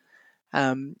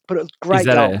 But it was great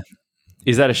goal.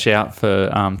 Is that a shout for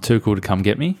Tuchel to come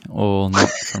get me or not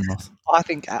from Ross? I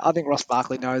think Ross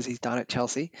Barkley knows he's done at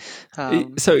Chelsea.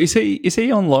 So is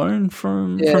he on loan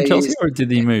from Chelsea or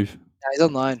did he move? No, he's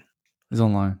on loan. He's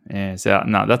on loan. Yeah. So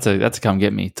no, that's a come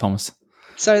get me, Thomas.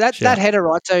 So that header,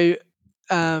 right? So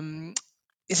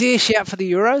is he a shout for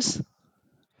the Euros?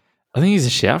 I think he's a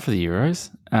shout for the Euros.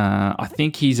 I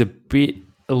think he's a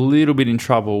little bit in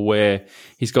trouble where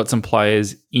he's got some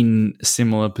players in a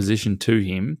similar position to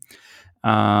him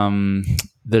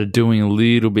that are doing a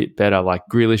little bit better. Like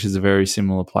Grealish is a very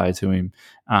similar player to him.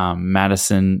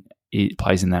 Maddison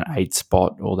plays in that 8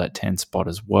 spot or that 10 spot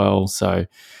as well. So,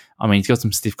 he's got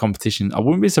some stiff competition. I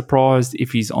wouldn't be surprised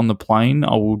if he's on the plane.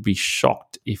 I would be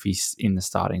shocked if he's in the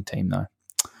starting team, though.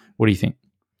 What do you think?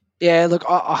 Yeah, look,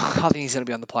 I think he's going to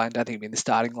be on the plane. I don't think he'll be in the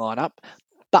starting lineup.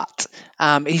 But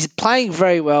he's playing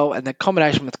very well, and the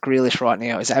combination with Grealish right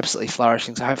now is absolutely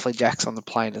flourishing. So hopefully Jack's on the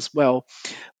plane as well.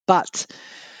 But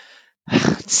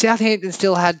Southampton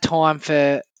still had time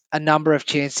for a number of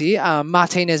chances here.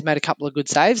 Martinez made a couple of good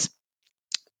saves.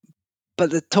 But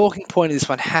the talking point of this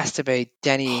one has to be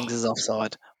Danny Ings is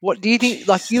offside. What do you think?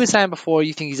 Like you were saying before,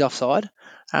 you think he's offside,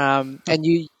 and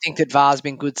you think that VAR's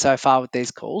been good so far with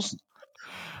these calls?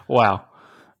 Wow,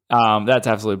 that's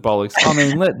absolute bollocks.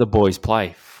 Let the boys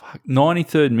play.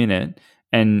 93rd minute,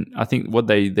 and I think what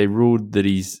they ruled that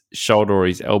his shoulder or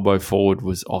his elbow forward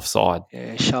was offside.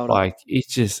 Yeah, shoulder.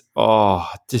 It's just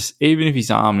even if his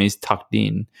arm is tucked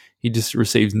in, he just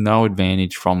receives no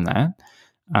advantage from that.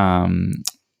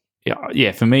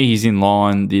 Yeah, for me, he's in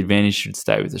line. The advantage should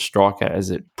stay with the striker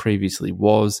as it previously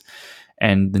was.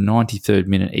 And the 93rd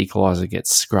minute equaliser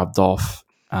gets scrubbed off.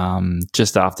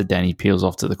 just after Danny peels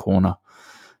off to the corner.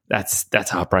 That's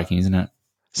heartbreaking, isn't it?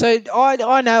 So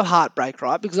I know heartbreak,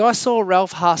 right? Because I saw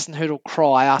Ralph Hasenhüttl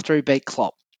cry after he beat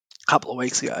Klopp a couple of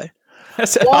weeks ago.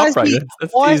 That's heartbreak.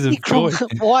 That's tears of joy.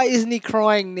 Why isn't he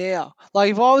crying now?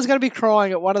 Like, if I was going to be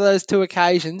crying at one of those two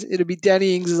occasions, it'd be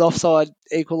Danny Ings' offside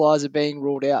equaliser being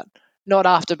ruled out, not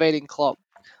after beating Klopp.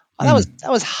 Oh, that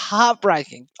was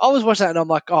heartbreaking. I was watching that and I'm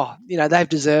like, oh, they've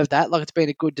deserved that. Like, it's been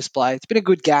a good display. It's been a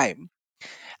good game.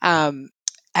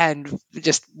 And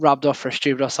just rubbed off for a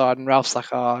stupid offside. And Ralph's like,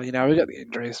 oh, we got the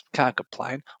injuries. Can't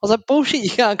complain. I was like, bullshit, you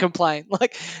can't complain.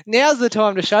 Like, now's the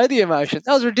time to show the emotion.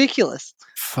 That was ridiculous.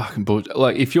 Fucking bullshit.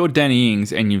 Like, if you're Danny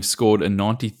Ings and you've scored a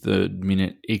 93rd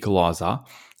minute equaliser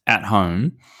at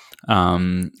home,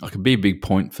 it could be a big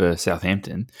point for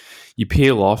Southampton. You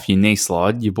peel off, you knee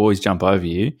slide, your boys jump over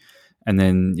you, and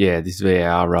then, this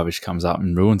VAR rubbish comes up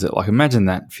and ruins it. Like, imagine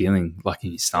that feeling, like,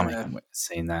 in your stomach,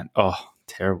 seeing that. Oh,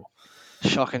 terrible.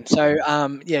 Shocking. So,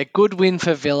 good win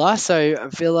for Villa. So,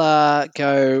 Villa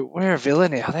where are Villa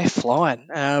now? They're flying.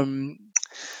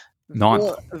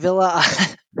 Ninth. Villa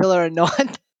are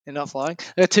ninth. They're not flying.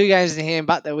 They've got 2 games in hand,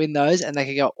 but they win those, and they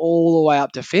can go all the way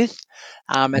up to 5th.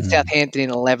 And Southampton in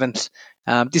 11th.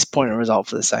 Disappointing result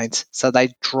for the Saints. So,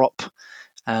 they drop.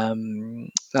 They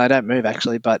don't move,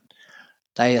 actually, but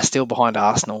they are still behind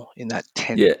Arsenal in that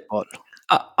 10th spot.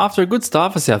 After a good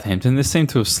start for Southampton, they seem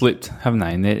to have slipped, haven't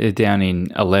they? And they're down in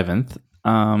 11th.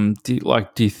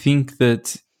 Do you think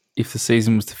that if the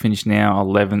season was to finish now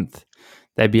 11th,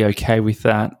 they'd be okay with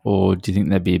that, or do you think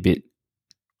they'd be a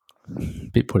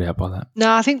bit put out by that?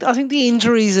 No, I think the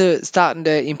injuries are starting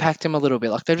to impact them a little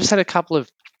bit. Like, they've just had a couple of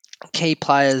key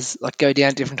players like go down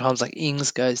at different times. Like, Ings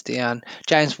goes down.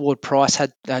 James Ward-Prowse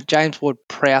had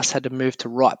to move to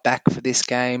right back for this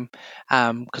game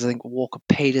because I think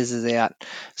Walker-Peters is out.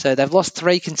 So they've lost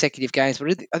 3 consecutive games, but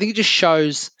I think it just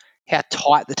shows how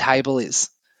tight the table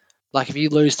is. Like, if you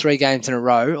lose 3 games in a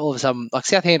row, all of a sudden, like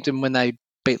Southampton when they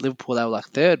beat Liverpool, they were like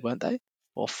 3rd, weren't they?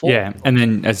 Or 4th. Yeah, and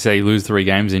then as I say, you lose 3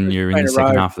 games and you're in the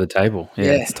second half of the table.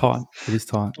 Yeah, it's tight. It is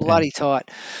tight. Bloody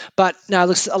tight. But no,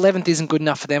 looks 11th isn't good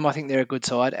enough for them. I think they're a good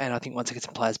side, and I think once they get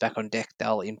some players back on deck,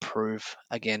 they'll improve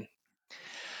again.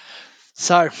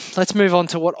 So let's move on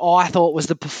to what I thought was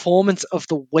the performance of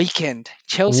the weekend.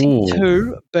 Chelsea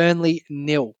 2, Burnley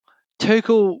 0.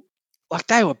 Tuchel, like,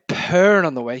 they were purring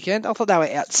on the weekend. I thought they were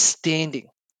outstanding.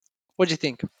 What do you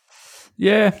think?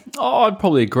 Yeah, I'd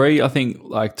probably agree. I think,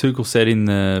 like Tuchel said in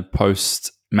the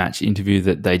post-match interview,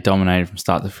 that they dominated from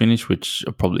start to finish, which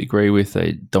I probably agree with.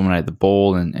 They dominated the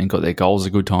ball and got their goals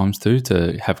at good times too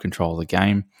to have control of the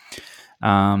game.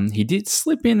 He did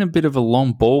slip in a bit of a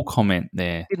long ball comment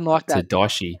there. Didn't like that. To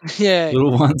Daishi. Yeah.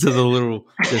 Little one to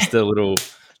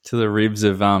the ribs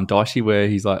of Daishi, where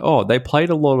he's like, oh, they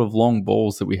played a lot of long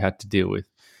balls that we had to deal with.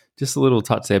 Just a little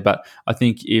touch there, but I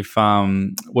think if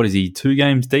what is he, 2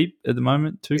 games deep at the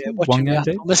moment? 1 game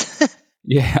deep.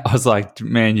 Yeah, I was like,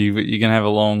 man, you're gonna have a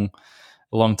long,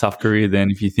 tough career then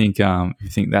if you think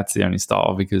that's the only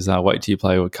style. Because wait till you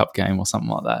play a cup game or something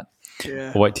like that.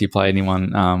 Yeah. Or wait till you play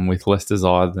anyone with less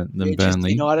desire than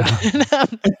Burnley.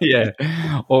 Yeah,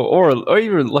 or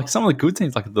even like some of the good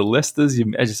teams, like the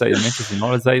Leicesters, as you say, the Manchester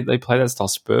United, they play that style.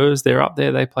 Spurs, they're up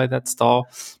there, they play that style.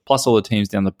 Plus all the teams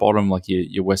down the bottom, like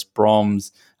your West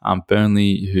Broms,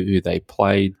 Burnley, who they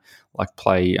play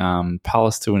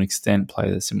Palace to an extent,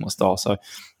 play a similar style. So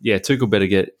yeah, Tuchel better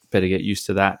get used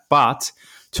to that. But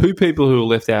 2 people who were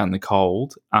left out in the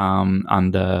cold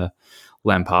under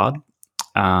Lampard.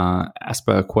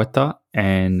 Azpilicueta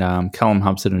and Callum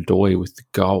Hudson-Odoi with the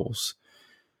goals.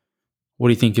 What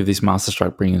do you think of this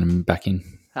masterstroke bringing them back in?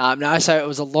 No, so it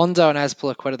was Alonso and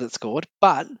Azpilicueta that scored,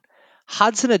 but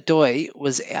Hudson-Odoi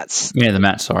was out. Man of the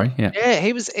match, sorry. Yeah,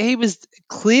 he was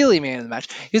clearly man of the match.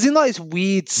 He was in like this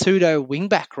weird pseudo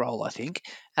wingback role, I think,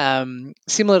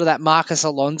 similar to that Marcus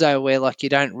Alonso, where like you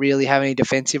don't really have any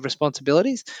defensive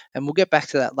responsibilities, and we'll get back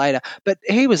to that later. But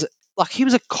he was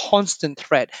a constant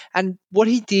threat, and what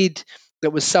he did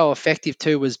that was so effective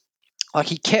too was like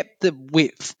he kept the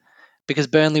width because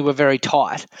Burnley were very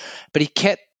tight, but he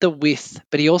kept the width,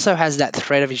 but he also has that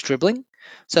threat of his dribbling.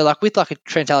 So like with like a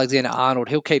Trent Alexander-Arnold,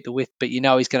 he'll keep the width, but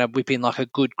he's going to whip in like a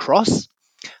good cross.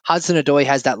 Hudson-Odoi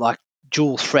has that like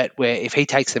dual threat where if he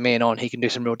takes the man on, he can do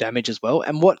some real damage as well.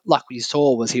 And what like we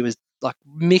saw was he was like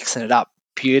mixing it up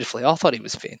beautifully. I thought he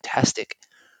was fantastic.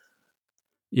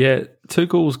 Yeah,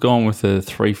 Tuchel's gone with a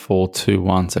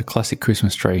 3-4-2-1, so classic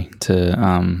Christmas tree to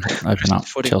open up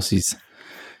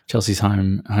Chelsea's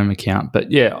home account.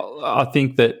 But yeah, I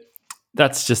think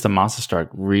that's just a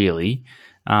masterstroke, really.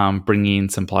 bringing in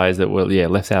some players that were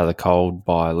left out of the cold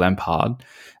by Lampard,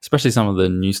 especially some of the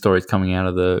news stories coming out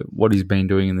of what he's been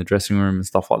doing in the dressing room and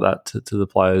stuff like that to the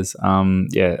players. I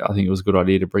think it was a good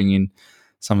idea to bring in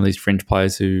some of these fringe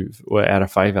players who were out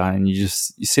of favour, and you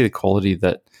see the quality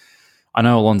that. I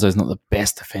know Alonso's not the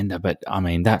best defender, but I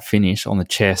mean that finish on the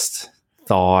chest,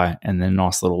 thigh, and then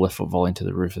nice little left foot volley into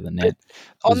the roof of the net.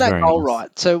 On that goal, nice.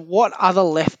 right? So, what other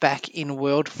left back in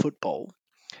world football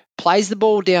plays the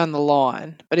ball down the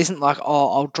line, but isn't like,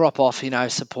 oh, I'll drop off,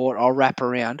 support, I'll wrap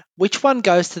around? Which one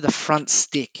goes to the front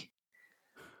stick?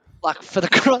 Like for the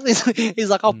cross,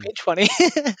 he's like, I'll pitch one.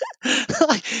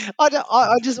 Like,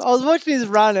 I was watching his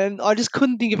run and I just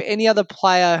couldn't think of any other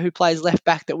player who plays left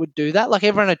back that would do that. Like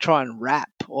everyone would try and wrap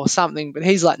or something, but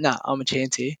he's like, nah, I'm a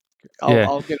chance here.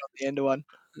 I'll get on the end of one.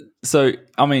 So,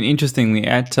 I mean, interestingly,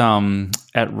 at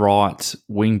right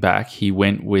wing back, he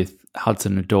went with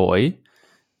Hudson Odoi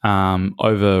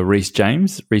over Reece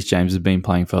James. Reece James has been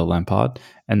playing for Lampard,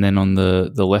 and then on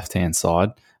the left hand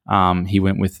side. He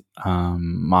went with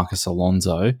Marcus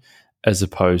Alonso as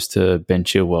opposed to Ben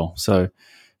Chilwell. So a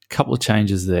couple of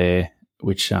changes there,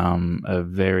 which are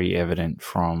very evident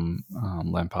from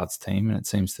Lampard's team, and it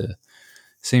seems to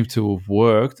have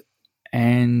worked.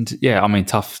 And I mean,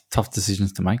 tough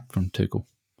decisions to make from Tuchel.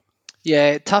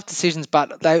 Yeah, tough decisions,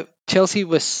 but Chelsea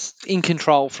was in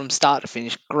control from start to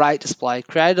finish. Great display,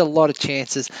 created a lot of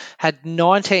chances, had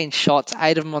 19 shots,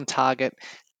 8 of them on target.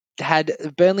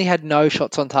 Burnley had no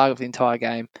shots on target for the entire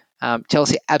game.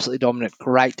 Chelsea absolutely dominant,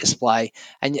 great display,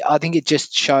 and I think it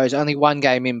just shows only one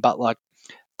game in, but like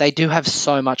they do have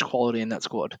so much quality in that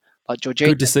squad. Like Jorginho.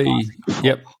 Good to see.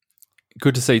 Yep,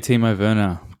 good to see Timo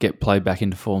Werner get played back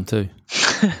into form too.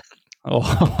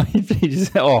 He's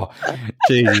had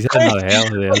another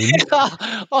howler there.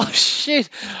 Oh shit!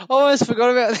 I almost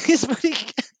forgot about this.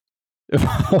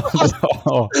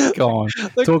 Go on.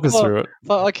 Talk us through it.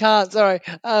 But I can't. Sorry.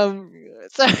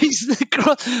 So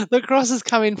the cross has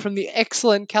come in from the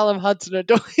excellent Callum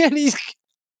Hudson-Odoi, and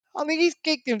I think he's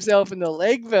kicked himself in the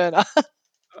leg, Werner.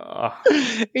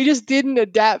 He just didn't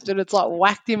adapt, and it's like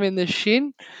whacked him in the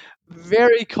shin.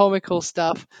 Very comical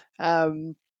stuff.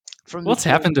 What's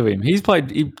happened to him? He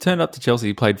turned up to Chelsea.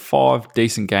 He played 5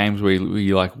 decent games where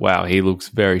you're like, wow, he looks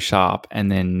very sharp,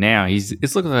 and then now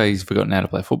it's looking like he's forgotten how to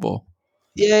play football.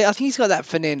 Yeah, I think he's got that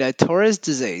Fernando Torres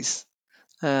disease.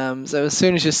 So as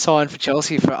soon as you're signed for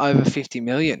Chelsea for over 50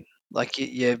 million, like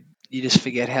you just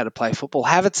forget how to play football.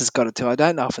 Havertz has got it too. I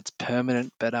don't know if it's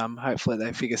permanent, but hopefully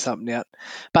they figure something out.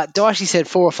 But Dyche said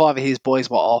 4 or 5 of his boys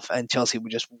were off, and Chelsea were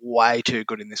just way too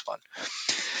good in this one.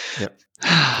 Yep.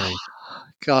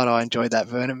 God, I enjoyed that,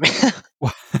 Vernon.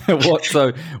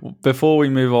 So before we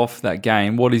move off that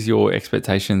game, what is your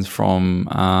expectations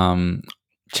from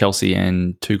Chelsea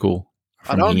and Tuchel?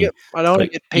 I don't want to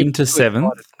get people into 7th.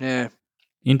 Yeah.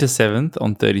 Into 7th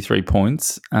on 33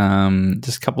 points.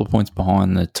 Just a couple of points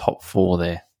behind the top 4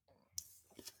 there.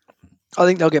 I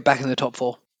think they'll get back in the top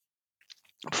 4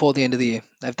 before the end of the year.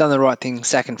 They've done the right thing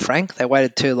sacking Frank. They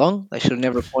waited too long. They should have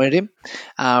never appointed him.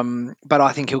 But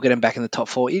I think he'll get him back in the top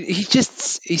 4.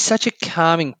 He's such a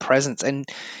calming presence, and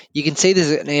you can see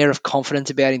there's an air of confidence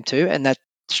about him too, and that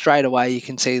straight away you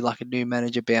can see like a new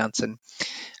manager bounce, and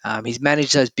he's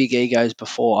managed those big egos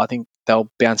before. I think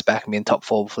they'll bounce back and be in top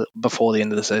 4 before the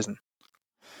end of the season.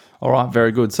 All right,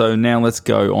 very good. So now let's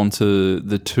go on to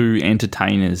the 2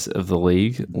 entertainers of the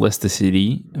league, Leicester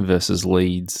City versus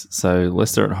Leeds. So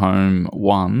Leicester at home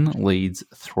 1, Leeds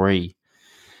 3.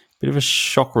 Bit of a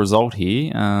shock result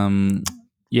here.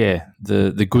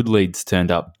 The good Leeds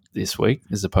turned up this week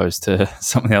as opposed to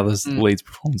some of the other Leeds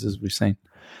performances we've seen.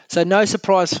 So no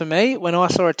surprise for me when I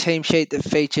saw a team sheet that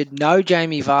featured no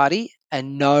Jamie Vardy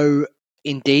and no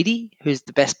Ndidi, who's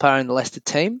the best player in the Leicester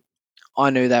team.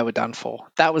 I knew they were done for.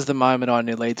 That was the moment I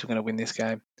knew Leeds were going to win this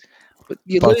game. But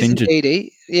you lose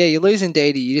Ndidi. Yeah, you lose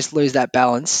Ndidi. You just lose that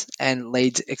balance, and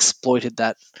Leeds exploited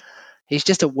that. He's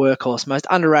just a workhorse. Most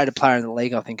underrated player in the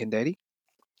league, I think, Ndidi.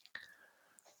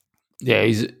 Yeah,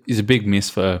 he's a big miss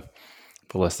for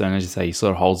Leicester, and as you say, he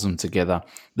sort of holds them together.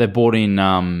 They brought in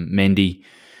Mendy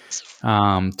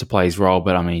to play his role,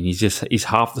 but I mean, he's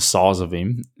half the size of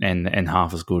him and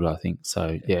half as good, I think.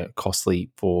 So yeah, costly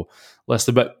for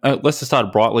Leicester. But Leicester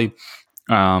started brightly,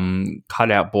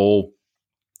 cut out ball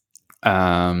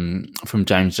from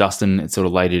James Justin. It sort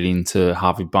of laid it into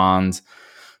Harvey Barnes.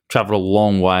 Travelled a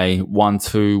long way,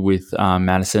 1-2 with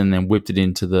Madison, then whipped it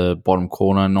into the bottom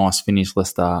corner. Nice finish.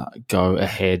 Leicester go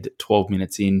ahead 12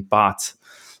 minutes in, but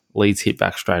Leeds hit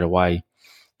back straight away.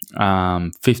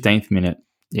 15th minute.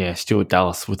 Yeah, Stuart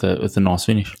Dallas with a nice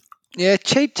finish. Yeah,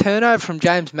 cheap turnover from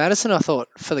James Maddison, I thought,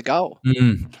 for the goal.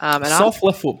 And Soft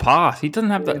left foot pass. He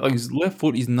doesn't have Yeah. that. Like his left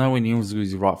foot is nowhere near as good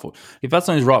as his right foot. If that's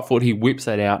on his right foot, he whips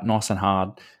that out nice and hard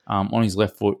on his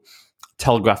left foot.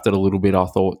 Telegraphed it a little bit, I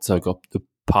thought. So the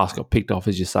pass got picked off,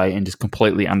 as you say, and just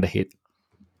completely underhit.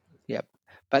 Yep.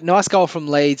 But nice goal from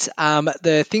Leeds.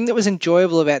 The thing that was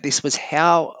enjoyable about this was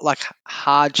how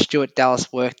hard Stuart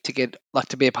Dallas worked to get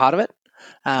to be a part of it.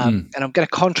 And I'm going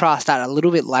to contrast that a little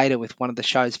bit later with one of the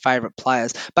show's favourite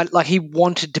players. But he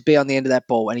wanted to be on the end of that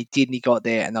ball, and he did, and he got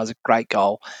there, and that was a great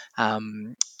goal.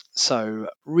 So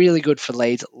really good for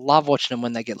Leeds. Love watching them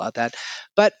when they get like that.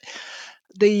 But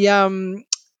there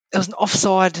was an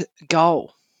offside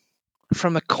goal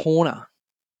from a corner.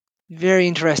 Very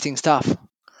interesting stuff.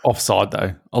 Offside,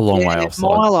 though. A long way offside.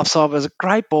 Mile offside. It was a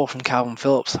great ball from Calvin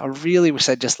Phillips. I really wish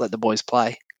they'd just let the boys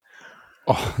play.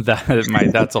 Oh,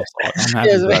 mate, that's offside. I'm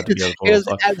happy for that to go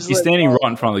offside. He's standing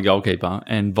right in front of the goalkeeper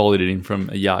and volleyed it in from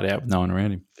a yard out with no one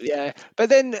around him. Yeah, but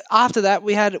then after that,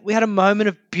 we had a moment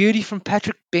of beauty from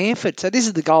Patrick Bamford. So this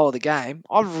is the goal of the game.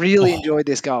 I really enjoyed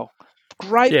this goal.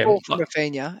 Great ball from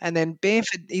Rafinha, and then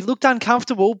Bamford. He looked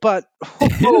uncomfortable, but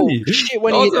shit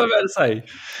when I was about to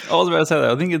say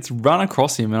that. I think it's run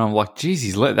across him, and I'm like, geez,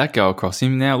 he's let that go across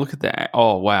him. Now look at that.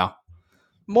 Oh wow.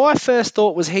 My first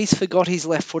thought was he's forgot he's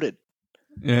left-footed.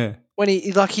 Yeah. When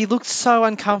he looked so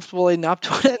uncomfortable leading up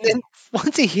to it, and then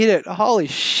once he hit it, holy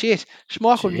shit!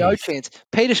 Schmeichel, no chance.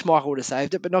 Peter Schmeichel would have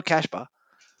saved it, but not Kasper.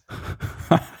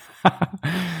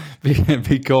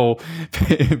 Big call.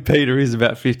 Peter is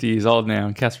about 50 years old now,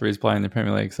 and Kasper is playing the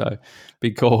Premier League, so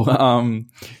big call.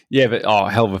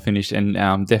 Hell of a finish, and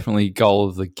definitely goal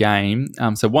of the game.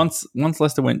 So once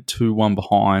Leicester went 2-1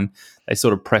 behind, they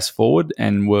sort of pressed forward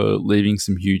and were leaving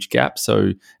some huge gaps.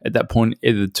 So at that point,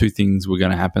 either two things were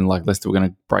going to happen, like Leicester were going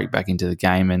to break back into the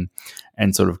game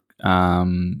and sort of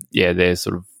their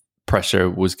sort of pressure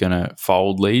was going to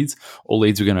fold Leeds, or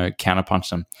Leeds were going to counterpunch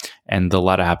them, and the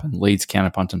latter happened. Leeds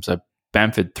counterpunched them, so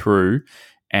Bamford threw,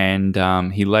 and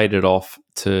he laid it off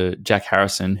to Jack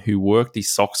Harrison, who worked his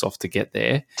socks off to get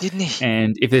there. Didn't he?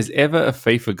 And if there's ever a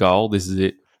FIFA goal, this is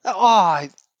it. Oh,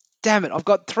 damn it. I've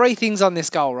got three things on this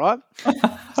goal, right?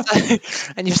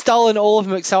 And you've stolen all of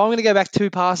them. So I'm going to go back two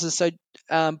passes. So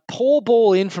poor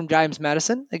ball in from James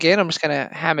Maddison. Again, I'm just going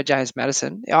to hammer James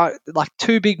Maddison.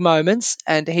 Two big moments,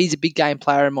 and he's a big game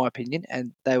player in my opinion,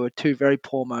 and they were two very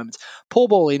poor moments. Poor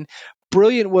ball in.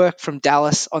 Brilliant work from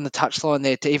Dallas on the touchline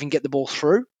there to even get the ball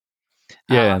through.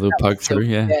 Yeah, a little poke through,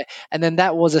 yeah. And then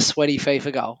that was a sweaty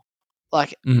FIFA goal.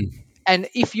 And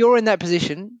if you're in that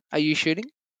position, are you shooting?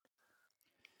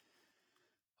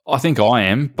 I think I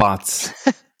am, but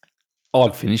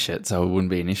I'd finish it, so it wouldn't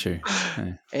be an issue.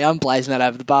 Yeah, I'm blazing that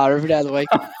over the bar every day of the week.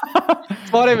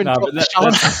 Not even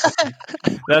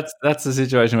that's the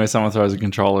situation where someone throws a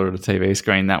controller at a TV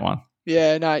screen, that one.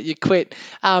 Yeah, no, you quit.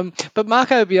 But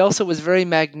Marco Bielsa was very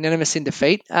magnanimous in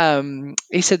defeat.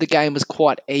 He said the game was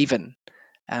quite even,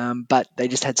 but they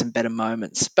just had some better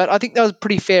moments. But I think that was a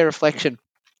pretty fair reflection.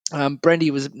 Brendy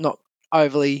was not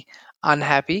overly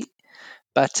unhappy.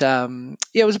 But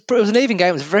it was an even game.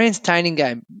 It was a very entertaining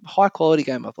game, high quality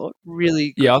game. I thought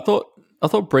really. Yeah, I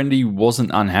thought Brendy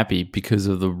wasn't unhappy because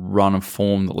of the run of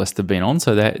form that Leicester have been on.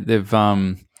 So they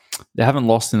haven't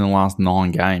lost in the last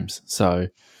 9 games. So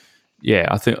yeah,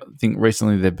 I think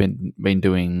recently they've been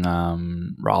doing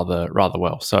rather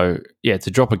well. So yeah,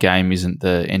 to drop a game isn't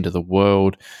the end of the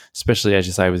world, especially as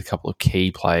you say with a couple of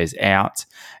key players out.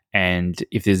 And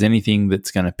if there's anything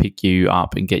that's going to pick you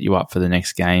up and get you up for the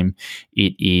next game,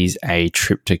 it is a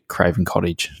trip to Craven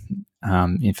Cottage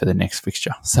for the next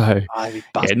fixture. So,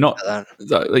 you're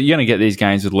going to get these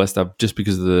games with Leicester just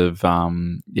because of, as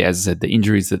I said, the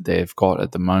injuries that they've got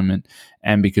at the moment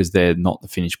and because they're not the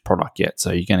finished product yet.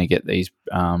 So you're going to get these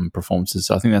performances.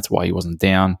 So I think that's why he wasn't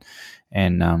down.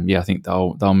 And I think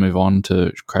they'll move on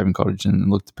to Craven Cottage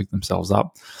and look to pick themselves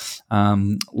up.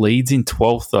 Leeds in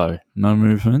 12th though, no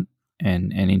movement,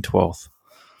 and in 12th.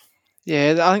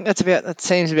 Yeah, I think that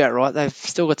seems about right. They've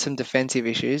still got some defensive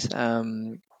issues,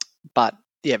 but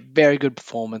yeah, very good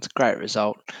performance, great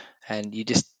result, and you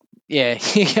just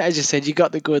as you said, you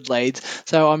got the good leads.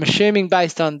 So I'm assuming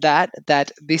based on that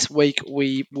this week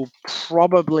we will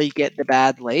probably get the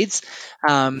bad leads.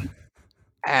 Who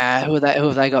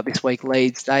have they got this week?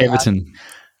 Leeds. Everton.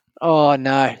 Oh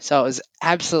no! So it was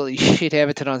absolutely shit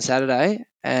Everton on Saturday,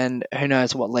 and who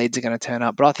knows what Leeds are going to turn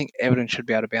up. But I think Everton should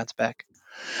be able to bounce back.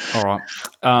 All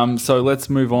right. So let's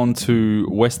move on to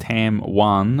West Ham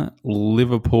 1,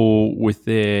 Liverpool with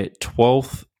their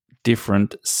 12th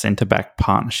different centre-back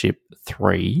partnership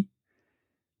 3,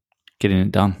 getting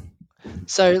it done.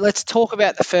 So let's talk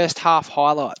about the first half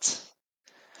highlights.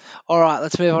 All right,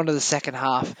 let's move on to the second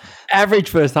half. Average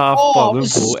first half by It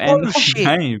was Liverpool so and the whole shit.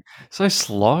 game. So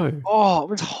slow. Oh, it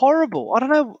was horrible. I don't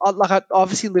know.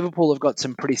 Obviously, Liverpool have got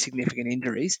some pretty significant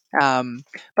injuries, but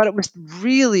it was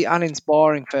really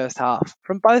uninspiring first half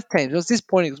from both teams. It was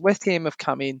disappointing because West Ham have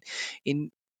come in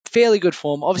fairly good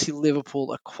form. Obviously,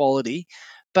 Liverpool are quality,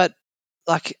 but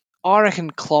like I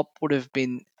reckon Klopp would have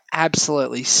been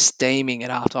absolutely steaming at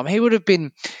halftime. He would have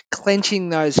been clenching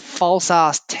those false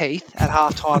ass teeth at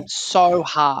halftime so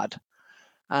hard.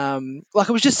 It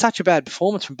was just such a bad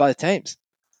performance from both teams.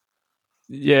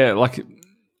 Yeah, like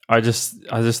I just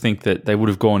think that they would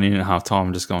have gone in at halftime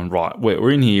and just gone, right,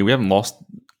 we're in here. We haven't lost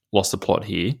the plot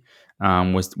here. We're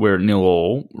at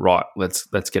 0-0. Right,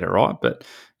 let's get it right. But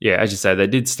yeah, as you say, they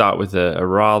did start with a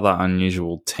rather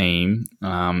unusual team.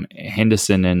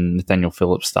 Henderson and Nathaniel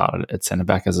Phillips started at centre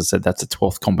back. As I said, that's a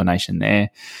 12th combination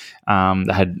there.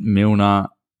 They had Milner,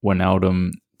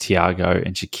 Wijnaldum, Thiago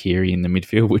and Shaqiri in the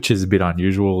midfield, which is a bit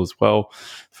unusual as well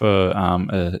for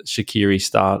a Shaqiri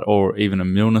start or even a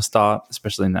Milner start,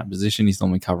 especially in that position. He's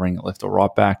normally covering at left or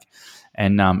right back.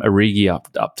 And Origi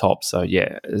up top. So,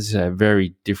 yeah, it's a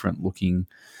very different looking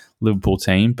Liverpool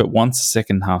team. But once the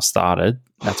second half started,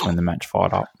 that's when the match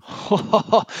fired up.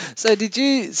 So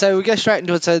we go straight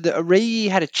into it. So the Origi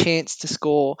had a chance to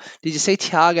score. Did you see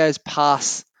Thiago's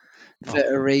pass for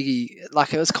Origi?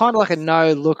 Like, it was kind of like a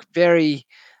no-look, very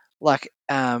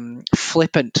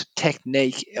flippant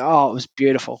technique. Oh, it was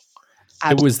beautiful.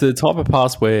 It was the type of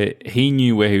pass where he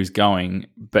knew where he was going,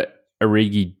 but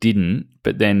Origi didn't.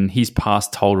 But then his pass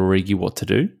told Origi what to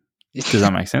do. Does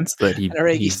that make sense? That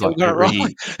he's like,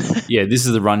 Origi, yeah, this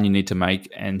is the run you need to make,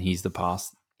 and he's the pass.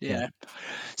 Yeah.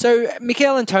 So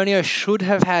Mikel Antonio should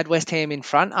have had West Ham in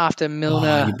front after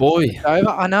Milner. Your boy. Over.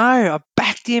 I know. I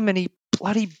backed him, and he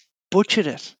bloody butchered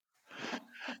it.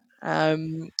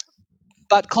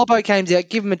 But Kloppo came out,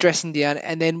 give him a dressing down,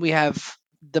 and then we have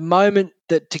the moment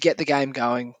to get the game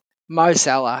going. Mo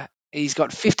Salah, he's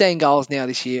got 15 goals now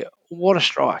this year. What a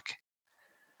strike.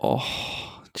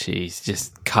 Oh, geez.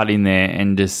 Just cut in there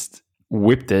and just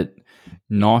whipped it.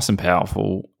 Nice and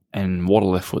powerful. And what a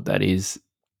left foot that is.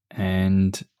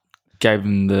 And gave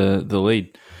him the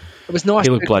lead. It was nice.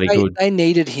 He looked bloody good. They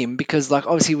needed him because,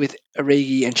 obviously with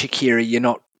Origi and Shaqiri, you're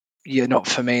not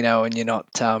Firmino and you're not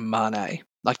Mane.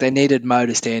 They needed Mo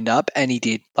to stand up, and he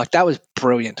did. That was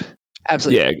brilliant.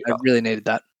 Absolutely. Yeah, I really needed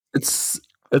that. It's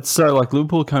so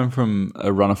Liverpool come from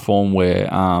a run of form where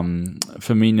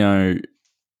Firmino,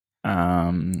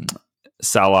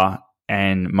 Salah,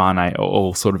 and Mane are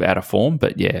all sort of out of form.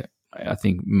 But yeah, I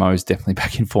think Mo's definitely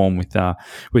back in form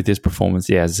with this performance.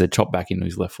 Yeah, as I said, chopped back into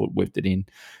his left foot, whipped it in.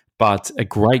 But a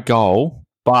great goal,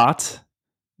 but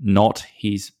not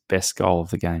his best goal of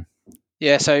the game.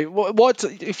 Yeah, so what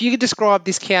if you could describe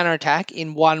this counter-attack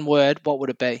in one word, what would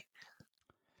it be?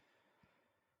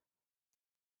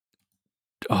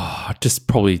 Oh, just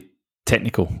probably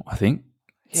technical, I think.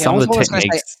 Yeah, some of the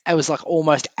techniques. It was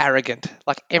almost arrogant.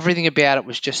 Everything about it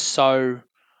was just so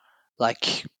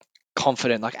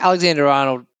confident.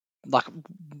 Alexander-Arnold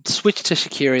switched to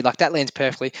Shaqiri, that lands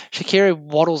perfectly. Shaqiri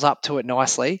waddles up to it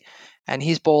nicely, and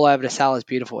his ball over to Salah is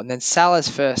beautiful. And then Salah's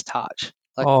first touch.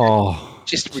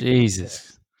 Just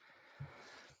Jesus.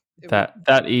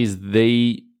 That is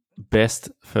the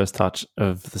best first touch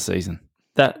of the season.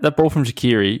 That ball from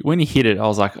Shaqiri, when he hit it, I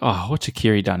was like, oh, what's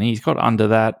Shaqiri done? He's got under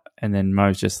that, and then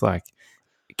Mo's just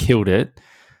killed it,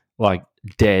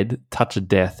 dead, touch of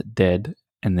death, dead,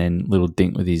 and then little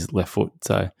dink with his left foot.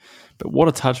 So, but what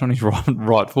a touch on his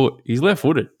right foot. He's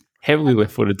left-footed, heavily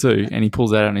left-footed too, and he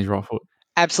pulls that out on his right foot.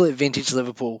 Absolute vintage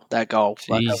Liverpool, that goal.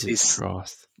 Jesus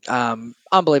Christ.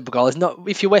 Unbelievable goal. It's not,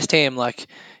 if you're West Ham,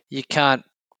 you can't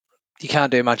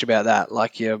do much about that.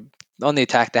 You're on the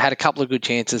attack. They had a couple of good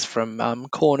chances from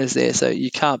corners there, so you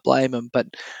can't blame them. But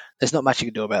there's not much you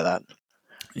can do about that.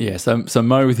 Yeah. So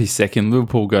Mo with his second,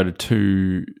 Liverpool go to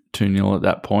 2-0 at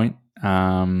that point,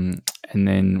 and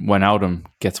then Wijnaldum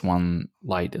gets one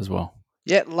late as well.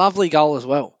 Yeah, lovely goal as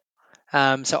well. So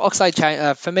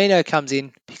Firmino comes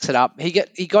in, picks it up.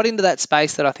 He got into that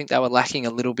space that I think they were lacking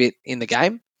a little bit in the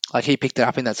game. He picked it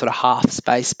up in that sort of half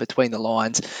space between the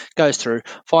lines, goes through,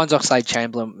 finds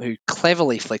Oxlade-Chamberlain, who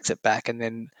cleverly flicks it back, and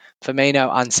then Firmino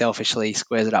unselfishly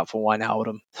squares it up for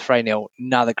Wijnaldum. 3-0,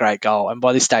 another great goal. And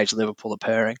by this stage, Liverpool are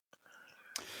purring.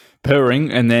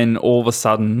 And then all of a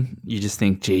sudden, you just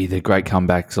think, gee, the great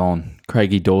comeback's on.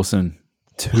 Craigie Dawson,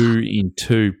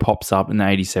 2-2, pops up in the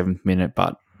 87th minute,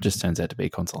 but just turns out to be a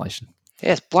consolation.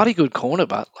 Yeah, it's bloody good corner,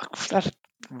 but that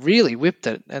really whipped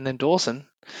it. And then Dawson,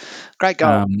 great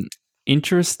goal.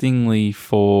 Interestingly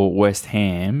for West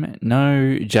Ham,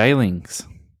 no Jailings.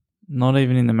 Not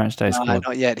even in the matchday No, squad.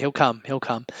 not yet. He'll come.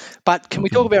 But can we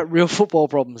talk about real football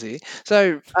problems here?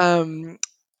 So,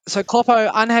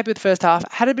 Kloppo, unhappy with the first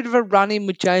half, had a bit of a run-in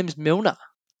with James Milner.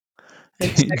 In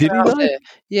the second Did he half though? there.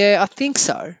 Yeah, I think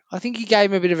so. I think he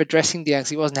gave him a bit of a dressing down because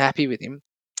he wasn't happy with him.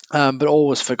 But all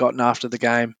was forgotten after the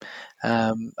game.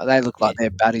 They look like they're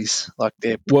buddies, like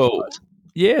they're Well,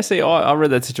 yeah. See, I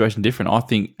read that situation different. I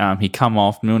think he come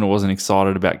off. Milner wasn't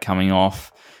excited about coming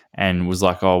off, and was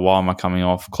like, "Oh, why am I coming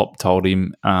off?" Klopp told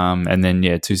him, and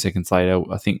then 2 seconds later,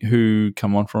 I think who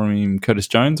come on for him? Curtis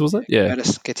Jones, was it? Yeah.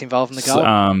 Curtis gets involved in the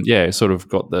goal. Sort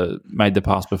of made the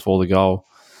pass before the goal.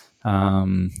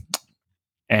 And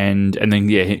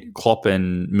then Klopp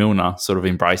and Milner sort of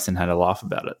embraced and had a laugh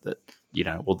about it. That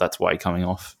that's why coming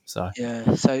off. So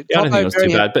yeah, so I don't think it was too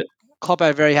bad. But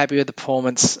Kloppo very happy with the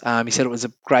performance. He said it was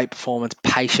a great performance,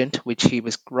 patient, which he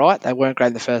was right. They weren't great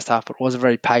in the first half, but it was a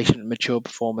very patient, mature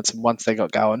performance. And once they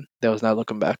got going, there was no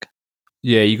looking back.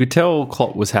 Yeah, you could tell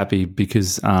Klopp was happy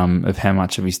because of how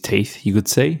much of his teeth you could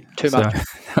see. Too much.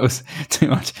 That was too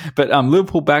much. But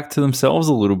Liverpool back to themselves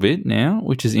a little bit now,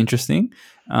 which is interesting.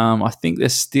 I think they're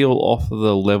still off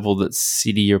the level that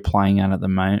City are playing at the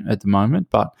moment,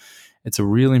 but it's a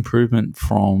real improvement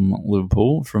from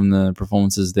Liverpool, from the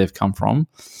performances they've come from.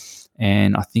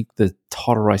 And I think the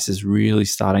title race is really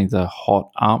starting to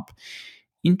hot up.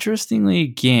 Interestingly,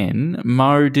 again,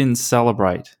 Mo didn't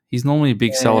celebrate. He's normally a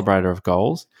big celebrator of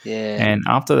goals. Yeah. And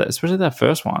after that, especially that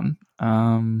first one,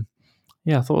 I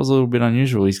thought it was a little bit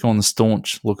unusual. He's got the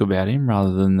staunch look about him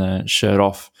rather than the shirt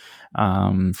off,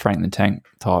 Frank the Tank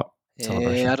type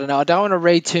celebration. I don't know. I don't want to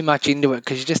read too much into it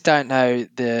because you just don't know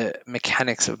the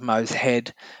mechanics of Mo's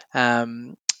head.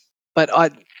 But I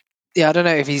don't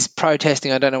know if he's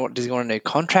protesting. I don't know does he want a new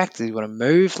contract? Does he want to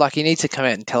move? Like, he needs to come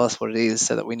out and tell us what it is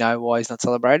so that we know why he's not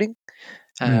celebrating.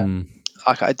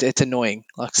 It's annoying.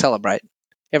 Like, celebrate.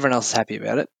 Everyone else is happy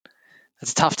about it.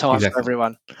 It's a tough time for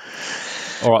everyone.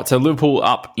 All right, so Liverpool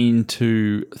up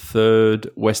into third.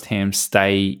 West Ham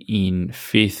stay in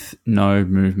fifth. No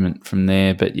movement from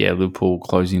there. But Liverpool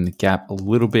closing the gap a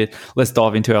little bit. Let's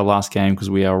dive into our last game because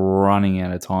we are running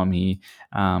out of time here.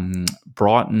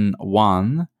 Brighton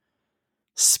 1.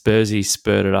 Spursy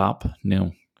spurred it up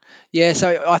 0. Yeah,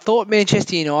 so I thought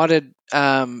Manchester United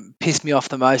pissed me off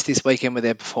the most this weekend with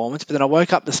their performance, but then I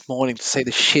woke up this morning to see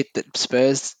the shit that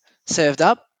Spurs served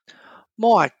up.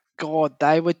 My God,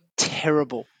 they were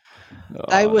terrible.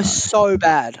 They were so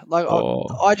bad. Like,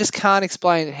 I just can't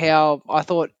explain how I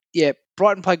thought,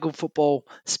 Brighton played good football.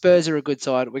 Spurs are a good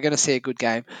side. We're going to see a good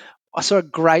game. I saw a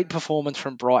great performance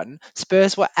from Brighton.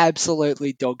 Spurs were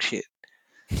absolutely dog shit.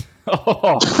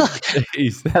 Oh,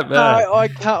 jeez, that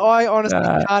bad. No, I honestly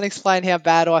can't explain how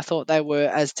bad I thought they were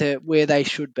as to where they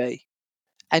should be.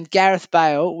 And Gareth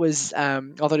Bale was, I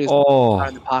thought he was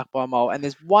in the park by a mile. And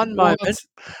there's one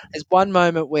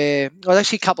moment where, well,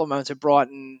 actually a couple of moments where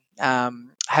Brighton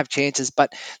have chances,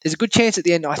 but there's a good chance at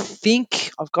the end. I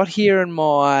think I've got here in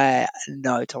my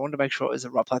notes. I wanted to make sure it was the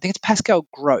right play. I think it's Pascal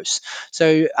Gross.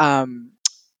 So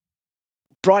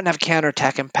Brighton have a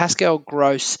counter-attack, and Pascal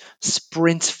Gross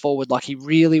sprints forward like he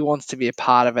really wants to be a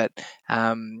part of it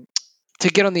to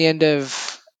get on the end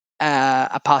of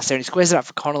a pass there, and he squares it up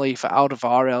for Connolly for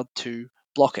Alderweireld to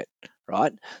block it,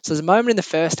 right? So there's a moment in the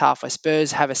first half where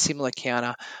Spurs have a similar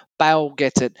counter. Bale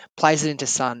gets it, plays it into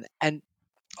Son, and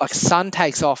like Son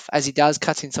takes off as he does,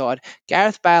 cuts inside.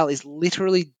 Gareth Bale is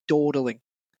literally dawdling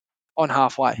on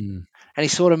halfway. And he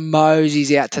sort of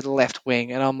moseys out to the left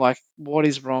wing. And I'm like, what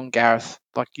is wrong, Gareth?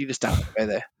 Like, you just don't go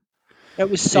there. It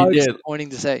was so disappointing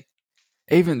to see.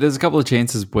 Even there's a couple of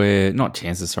there's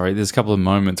a couple of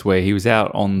moments where he was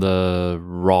out on the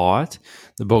right.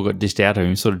 The ball got dished out to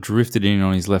him, sort of drifted in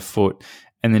on his left foot,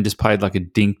 and then just played like a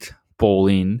dinked ball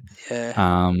in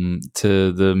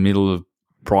to the middle of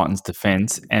Brighton's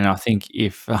defence. And I think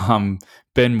if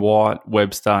Ben White,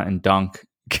 Webster, and Dunk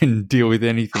can deal with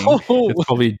anything, it's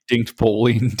probably dinked ball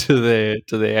into their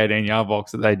 18-yard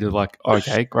box that they do. Like,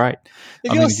 okay, great.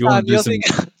 You're thinking,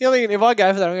 if I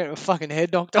go for that, I'm going to get my fucking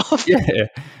head knocked off. Yeah,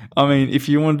 I mean, if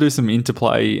you want to do some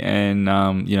interplay and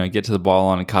get to the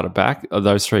byline and cut it back,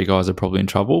 those three guys are probably in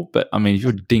trouble. But I mean, if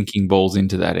you're dinking balls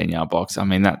into that 18-yard box, I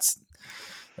mean that's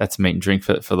meat and drink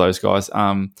for those guys.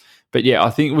 But I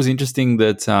think it was interesting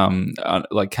that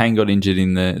like Kane got injured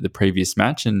in the previous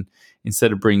match, and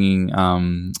instead of bringing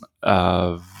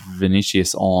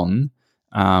Vinicius on,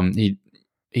 he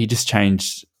just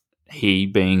changed. He,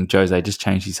 being Jose, just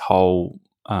changed his whole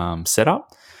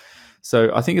setup.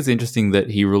 So I think it's interesting that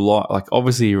he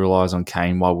obviously he relies on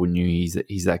Kane. Why wouldn't you?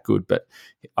 He's that good, but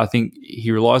I think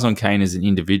he relies on Kane as an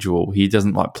individual. He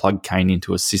doesn't plug Kane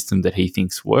into a system that he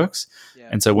thinks works. Yeah.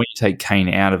 And so when you take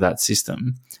Kane out of that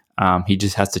system, he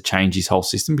just has to change his whole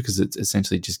system because it's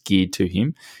essentially just geared to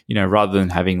him. Rather than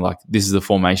having like, this is the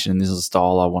formation and this is the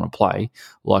style I want to play.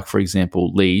 Like, for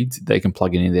example, Leeds, they can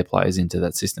plug any of their players into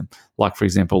that system. Like, for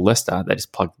example, Leicester, they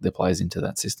just plug their players into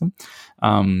that system.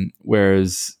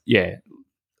 Whereas,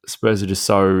 Spurs are just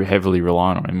so heavily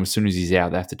reliant on him. As soon as he's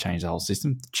out, they have to change the whole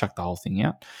system, chuck the whole thing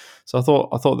out. So I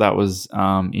thought that was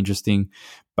interesting.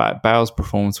 But Bale's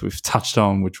performance we've touched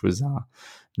on, which was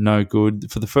no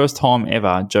good. For the first time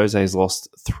ever, Jose has lost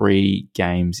 3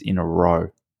 games in a row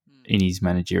in his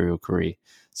managerial career.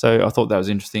 So I thought that was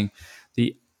interesting.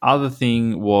 The other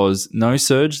thing was no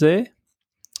Serge there.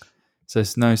 So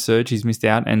it's no Serge, he's missed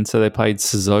out. And so they played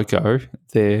Sissoko,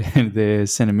 their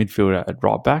centre midfielder, at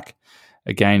right back.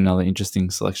 Again, another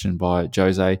interesting selection by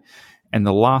Jose. And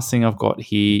the last thing I've got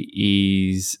here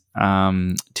is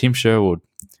Tim Sherwood.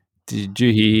 Did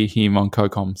you hear him on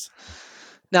Co-Coms?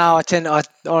 No,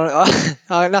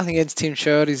 I nothing against Tim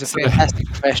Sherwood. He's a fantastic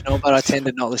professional, but I tend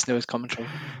to not listen to his commentary.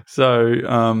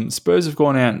 So Spurs have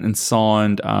gone out and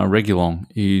signed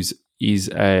Reguilon, who's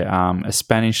a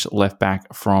Spanish left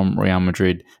back from Real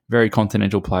Madrid, very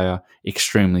continental player,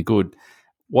 extremely good.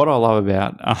 What I love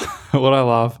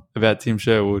about Tim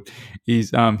Sherwood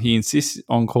is he insists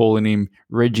on calling him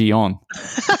Reguilon.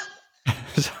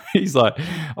 So he's like,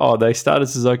 they started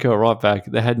Sissoko at right back.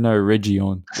 They had no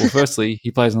Reguilon. Well, firstly,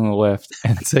 he plays on the left,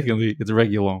 and secondly, it's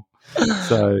Reguilon.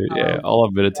 So, I love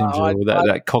a bit of Tim Sherwood.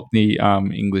 That Cockney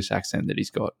English accent that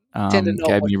he's got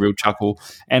gave me a real chuckle.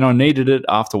 And I needed it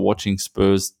after watching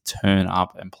Spurs turn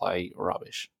up and play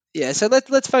rubbish. Yeah, so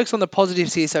let's focus on the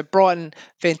positives here. So Brighton,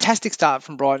 fantastic start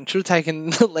from Brighton. Should have taken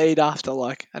the lead after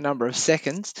like a number of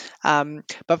seconds.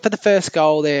 But for the first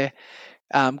goal there,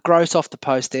 Gross off the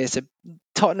post there. So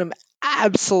Tottenham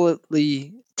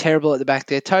absolutely terrible at the back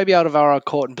there. Toby Alderweireld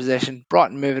caught in possession.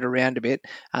 Brighton move it around a bit.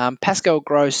 Pascal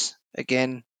Gross,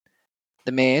 again,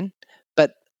 the man.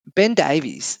 But Ben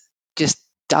Davies just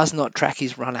does not track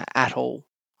his runner at all.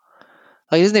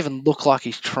 Like, he doesn't even look like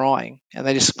he's trying. And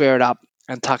they just square it up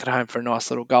and tuck it home for a nice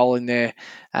little goal in there.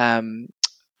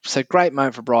 So great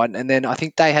moment for Brighton. And then I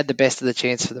think they had the best of the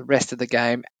chance for the rest of the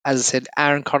game. As I said,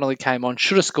 Aaron Connolly came on,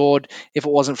 should have scored if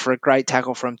it wasn't for a great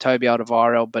tackle from Toby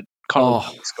Alderweireld, but Connolly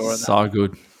didn't score on that. So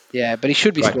good. Yeah, but he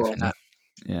should be scoring that.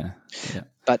 Yeah.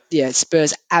 But yeah,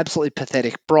 Spurs absolutely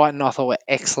pathetic. Brighton I thought were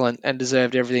excellent and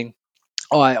deserved everything.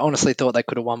 I honestly thought they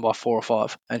could have won by 4 or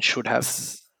 5 and should have.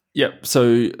 Yep.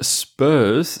 So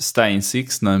Spurs stay in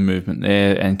 6th, no movement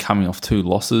there, and coming off 2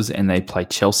 losses, and they play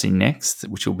Chelsea next,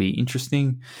 which will be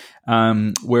interesting.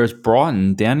 Whereas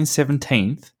Brighton down in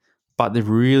 17th, but they've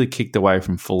really kicked away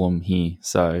from Fulham here.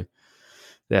 So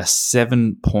they're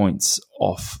 7 points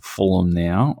off Fulham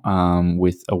now,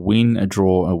 with a win, a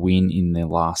draw, a win in their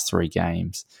last 3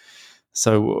 games.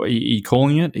 So are you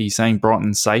calling it? Are you saying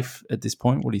Brighton's safe at this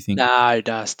point? What do you think? No,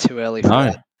 it's too early for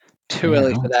that. Too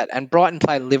early for that. And Brighton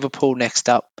play Liverpool next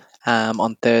up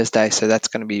on Thursday, so that's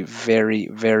going to be very,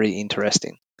 very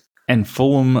interesting. And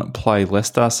Fulham play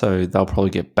Leicester, so they'll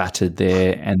probably get battered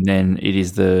there. And then it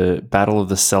is the battle of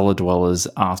the cellar dwellers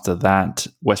after that.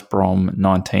 West Brom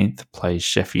 19th plays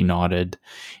Sheffield United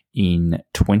in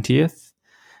 20th.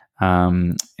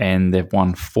 And they've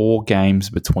won 4 games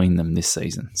between them this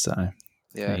season. So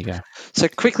there you go. So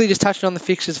quickly just touching on the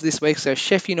fixtures for this week. So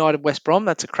Sheffield United, West Brom,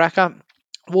 that's a cracker.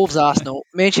 Wolves, Arsenal,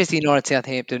 Manchester United,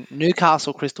 Southampton,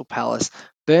 Newcastle, Crystal Palace,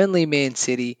 Burnley, Man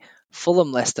City,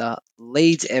 Fulham, Leicester,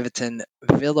 Leeds, Everton,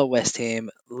 Villa, West Ham,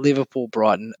 Liverpool,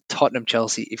 Brighton, Tottenham,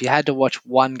 Chelsea. If you had to watch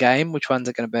one game, which one's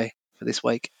it going to be for this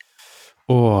week?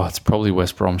 Oh, it's probably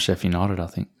West Brom, Sheffield United, I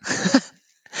think.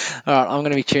 All right, I'm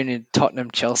going to be tuning in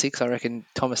Tottenham, Chelsea because I reckon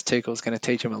Thomas Tuchel's going to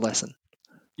teach him a lesson.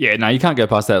 Yeah, no, you can't go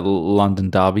past that London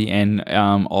derby, and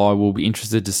I will be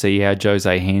interested to see how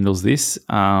Jose handles this.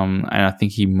 And I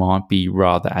think he might be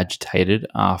rather agitated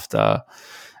after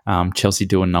Chelsea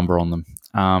do a number on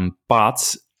them.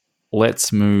 But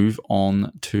let's move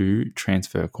on to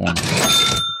Transfer Corner.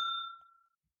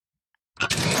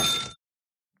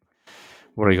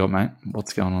 What do you got, mate?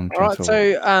 What's going on? All right,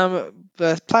 so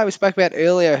the player we spoke about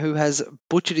earlier who has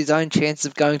butchered his own chances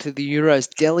of going to the Euros,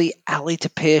 Dele Alli to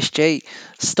PSG,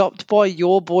 stopped by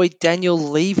your boy Daniel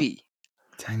Levy.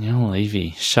 Daniel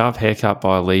Levy. Sharp haircut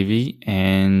by Levy,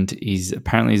 and he's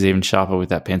even sharper with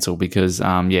that pencil because,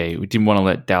 we didn't want to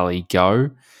let Dele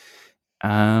go.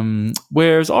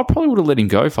 Whereas I probably would have let him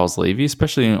go if I was Levy,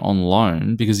 especially on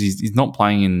loan, because he's not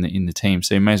playing in the team,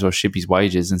 so he may as well ship his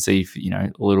wages and see if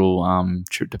a little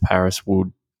trip to Paris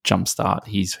would jumpstart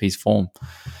his form.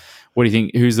 What do you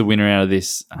think? Who's the winner out of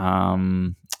this?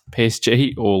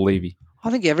 PSG or Levy?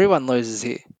 I think everyone loses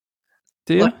here.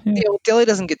 Do you? Like, Yeah. Delhi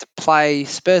doesn't get to play.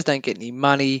 Spurs don't get any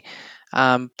money.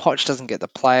 Poch doesn't get the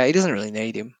player. He doesn't really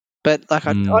need him. But I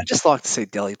just like to see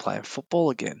Delhi playing football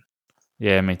again.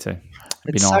 Yeah, me too. It'd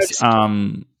be It's so nice.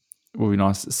 disappointing. Would be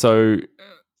nice. So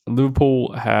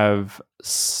Liverpool have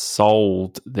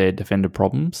solved their defender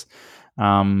problems.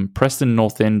 Preston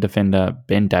North End defender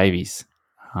Ben Davies,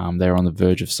 they're on the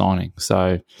verge of signing.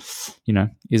 So,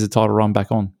 is the title run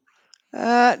back on?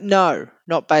 No,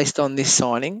 not based on this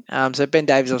signing. So Ben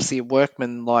Davies, obviously a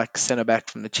workman-like centre back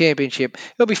from the Championship.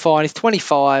 He'll be fine. He's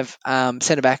 25,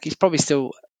 centre back. He's probably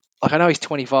still, I know he's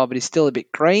 25, but he's still a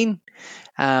bit green.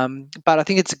 But I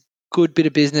think it's a good bit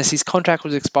of business. His contract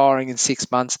was expiring in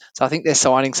 6 months, so I think they're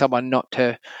signing someone not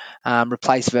to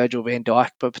replace Virgil van Dijk,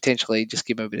 but potentially just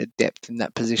give him a bit of depth in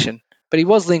that position. But he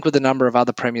was linked with a number of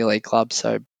other Premier League clubs,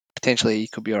 so potentially he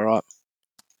could be all right.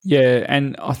 Yeah,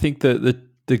 and I think that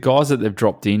the guys that they've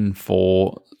dropped in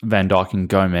for Van Dijk and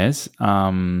Gomez,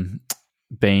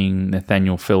 being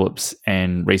Nathaniel Phillips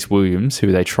and Reece Williams,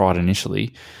 who they tried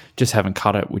initially, just haven't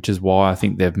cut it, which is why I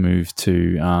think they've moved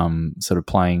to sort of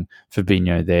playing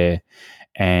Fabinho there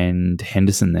and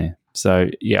Henderson there. So,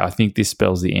 yeah, I think this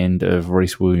spells the end of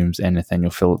Reece Williams and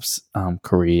Nathaniel Phillips'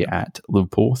 career at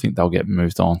Liverpool. I think they'll get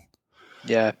moved on.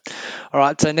 Yeah. All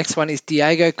right, so next one is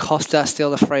Diego Costa,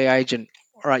 still a free agent.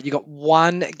 All right, you got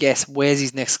one guess. Where's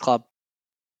his next club?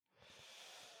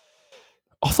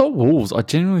 I thought Wolves. I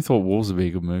genuinely thought Wolves would be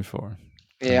a good move for him.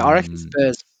 Yeah, I reckon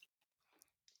Spurs.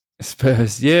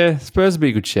 Spurs, yeah. Spurs would be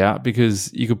a good shout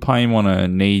because you could pay him on a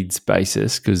needs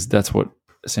basis because that's what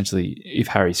essentially, if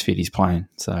Harry's fit, he's playing.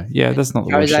 So, yeah, that's not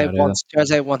the worst shout either.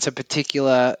 Jose wants a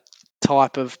particular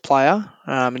type of player,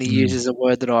 and he uses a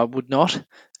word that I would not.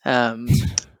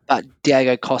 But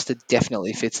Diego Costa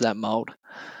definitely fits that mould.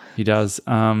 He does.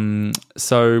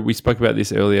 So we spoke about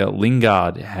this earlier.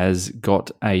 Lingard has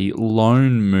got a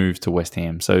loan move to West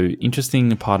Ham. So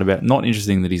interesting part about, not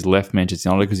interesting that he's left Manchester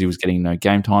United because he was getting no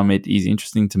game time. It is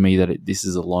interesting to me that this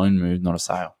is a loan move, not a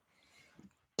sale.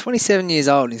 27 years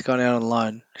old and he's gone out on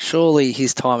loan. Surely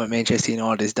his time at Manchester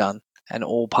United is done and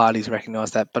all parties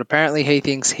recognise that. But apparently he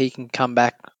thinks he can come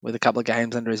back with a couple of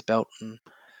games under his belt and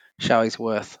show his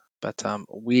worth. But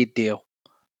weird deal.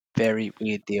 Very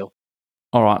weird deal.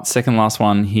 All right, second last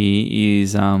one here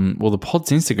is, the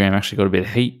pod's Instagram actually got a bit of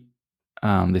heat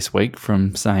this week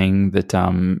from saying that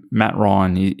Matt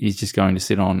Ryan is just going to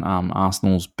sit on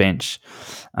Arsenal's bench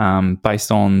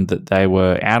based on that they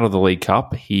were out of the League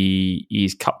Cup. He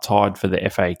is cup tied for the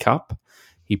FA Cup.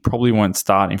 He probably won't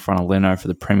start in front of Leno for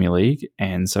the Premier League,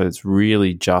 and so it's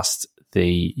really just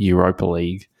the Europa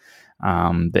League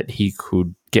that he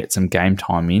could get some game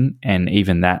time in, and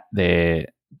even that they're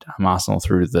Arsenal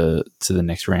through to the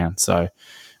next round. So,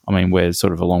 I mean, we're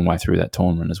sort of a long way through that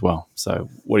tournament as well. So,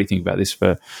 what do you think about this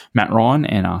for Matt Ryan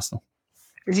and Arsenal?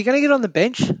 Is he going to get on the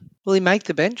bench? Will he make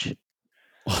the bench?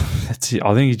 That's it.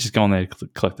 I think he's just going there to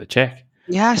collect the check.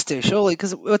 He has to, surely,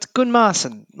 because it's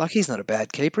Gunnarsson. Like, he's not a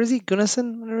bad keeper, is he?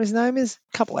 Gunnarsson, whatever his name is.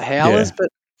 A couple of howlers, but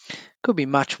could be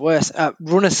much worse.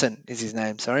 Runarsson is his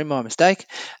name. Sorry, my mistake.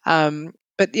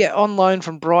 But yeah, on loan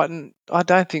from Brighton, I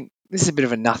don't think this is a bit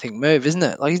of a nothing move, isn't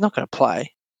it? Like, he's not going to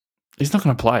play. He's not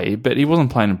going to play, but he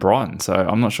wasn't playing at Brighton, so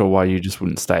I'm not sure why you just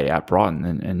wouldn't stay at Brighton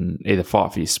and either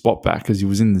fight for your spot back because he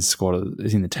was in the squad,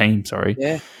 he's in the team,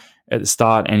 at the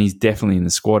start, and he's definitely in the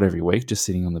squad every week, just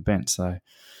sitting on the bench. So,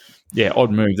 yeah,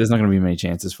 odd move. There's not going to be many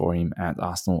chances for him at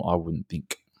Arsenal, I wouldn't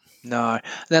think. No. And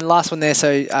then last one there,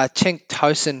 so Cenk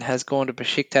Tosun has gone to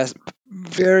Besiktas.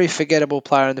 Very forgettable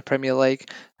player in the Premier League.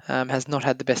 Has not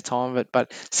had the best time of it,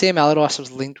 but Sam Allardyce was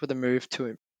linked with a move to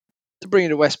him to bring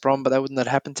him to West Brom, but that wouldn't have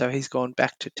happened, so he's gone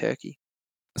back to Turkey.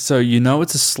 So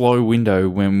it's a slow window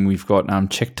when we've got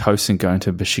Cenk Tosun going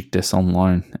to Besiktas on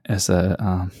loan as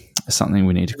something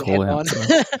we need to call out.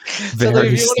 So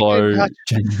very slow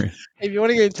January. If you want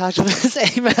to get in touch with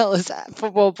us, email us at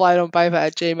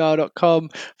footballplayedonpaper@gmail.com,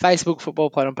 Facebook Football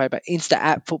Played on Paper, Insta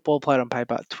at Football Played on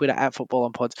Paper, Twitter at Football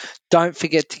on Pods. Don't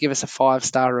forget to give us a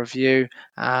 5-star review.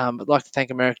 I'd like to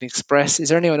thank American Express. Is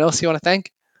there anyone else you want to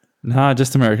thank? No,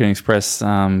 just American Express.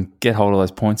 Get hold of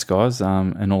those points, guys,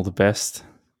 and all the best.